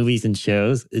zombie movies and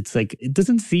shows, it's like, it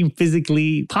doesn't seem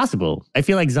physically possible. I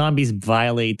feel like zombies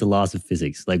violate the laws of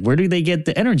physics. Like, where do they get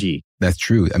the energy? That's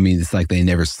true. I mean, it's like they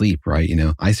never sleep, right? You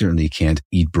know, I certainly can't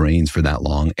eat brains for that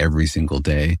long every single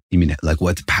day. You mean like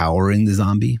what's powering the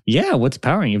zombie? Yeah, what's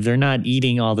powering? If they're not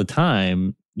eating all the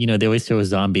time, you know, they always show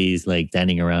zombies like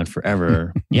standing around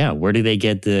forever. Yeah, where do they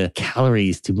get the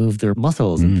calories to move their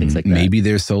muscles and things like that? Maybe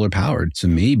they're solar powered. So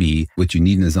maybe what you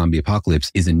need in a zombie apocalypse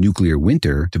is a nuclear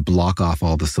winter to block off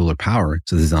all the solar power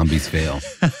so the zombies fail.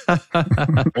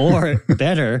 Or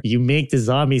better, you make the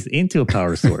zombies into a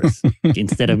power source.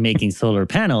 Instead of making solar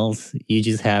panels, you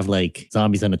just have like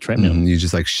zombies on a treadmill. You're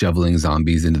just like shoveling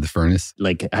zombies into the furnace.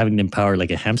 Like having them power like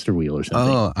a hamster wheel or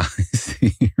something. Oh, I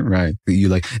see. Right. You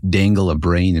like dangle a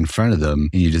brain in front of them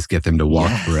and you just get them to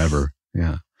walk forever.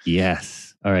 Yeah.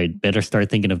 Yes. All right. Better start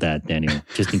thinking of that, Daniel,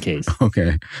 just in case.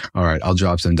 Okay. All right. I'll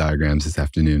drop some diagrams this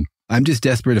afternoon. I'm just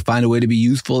desperate to find a way to be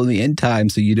useful in the end time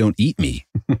so you don't eat me.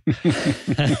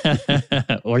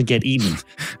 Or get eaten.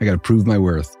 I got to prove my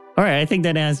worth. All right, I think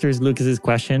that answers Lucas's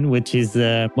question, which is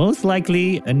most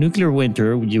likely a nuclear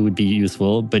winter you would be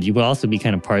useful, but you would also be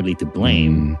kind of partly to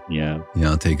blame. Yeah,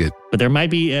 I'll take it. But there might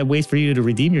be ways for you to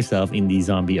redeem yourself in the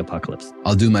zombie apocalypse.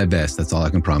 I'll do my best. That's all I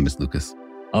can promise, Lucas.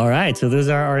 All right, so those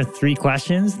are our 3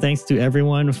 questions. Thanks to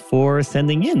everyone for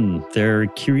sending in their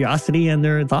curiosity and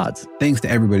their thoughts. Thanks to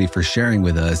everybody for sharing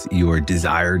with us your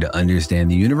desire to understand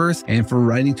the universe and for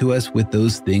writing to us with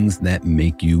those things that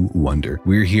make you wonder.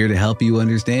 We're here to help you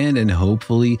understand and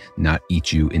hopefully not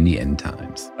eat you in the end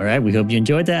times. All right, we hope you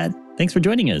enjoyed that. Thanks for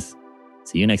joining us.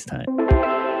 See you next time.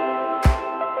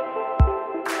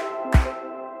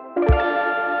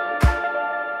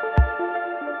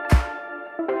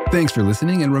 Thanks for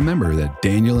listening, and remember that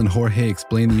Daniel and Jorge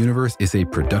Explain the Universe is a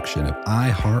production of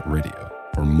iHeartRadio.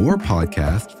 For more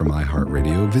podcasts from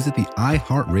iHeartRadio, visit the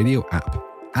iHeartRadio app,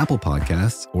 Apple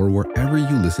Podcasts, or wherever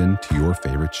you listen to your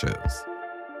favorite shows.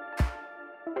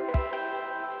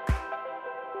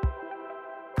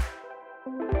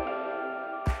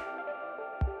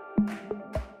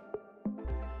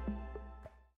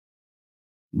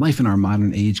 Life in our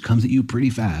modern age comes at you pretty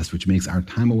fast, which makes our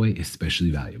time away especially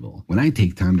valuable. When I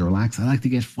take time to relax, I like to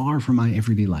get far from my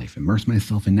everyday life, immerse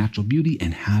myself in natural beauty,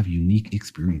 and have unique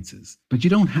experiences. But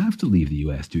you don't have to leave the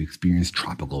U.S. to experience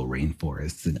tropical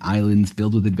rainforests and islands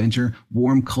filled with adventure,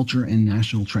 warm culture, and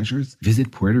national treasures.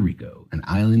 Visit Puerto Rico, an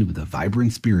island with a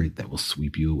vibrant spirit that will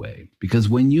sweep you away. Because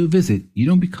when you visit, you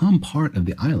don't become part of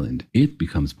the island, it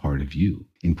becomes part of you.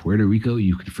 In Puerto Rico,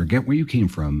 you can forget where you came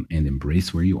from and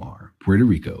embrace where you are. Puerto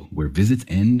Rico, where visits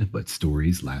end, but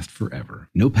stories last forever.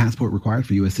 No passport required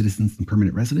for U.S. citizens and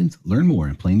permanent residents. Learn more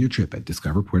and plan your trip at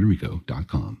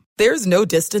discoverpuertorico.com. There's no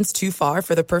distance too far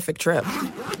for the perfect trip.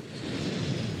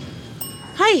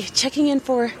 Hi, checking in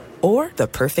for... Or the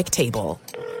perfect table.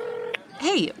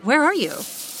 Hey, where are you?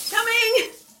 Coming!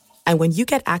 And when you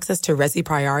get access to Resi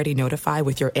Priority Notify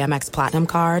with your Amex Platinum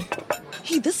card...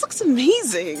 Hey, this looks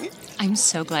amazing. I'm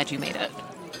so glad you made it.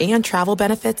 And travel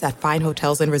benefits at fine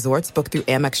hotels and resorts booked through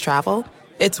Amex Travel,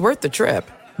 it's worth the trip.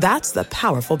 That's the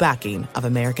powerful backing of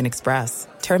American Express.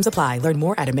 Terms apply. Learn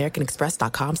more at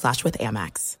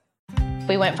americanexpress.com/withAmex.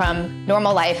 We went from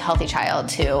normal life, healthy child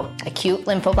to acute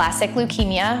lymphoblastic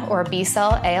leukemia, or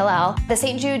B-cell ALL. The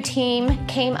St. Jude team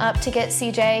came up to get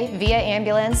CJ via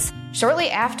ambulance.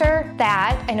 Shortly after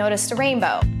that, I noticed a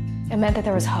rainbow. It meant that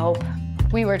there was hope.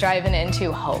 We were driving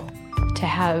into hope. To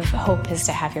have hope is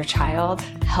to have your child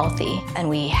healthy, and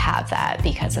we have that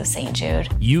because of St. Jude.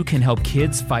 You can help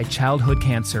kids fight childhood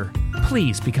cancer.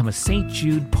 Please become a St.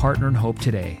 Jude Partner in Hope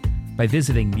today by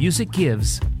visiting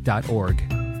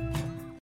musicgives.org.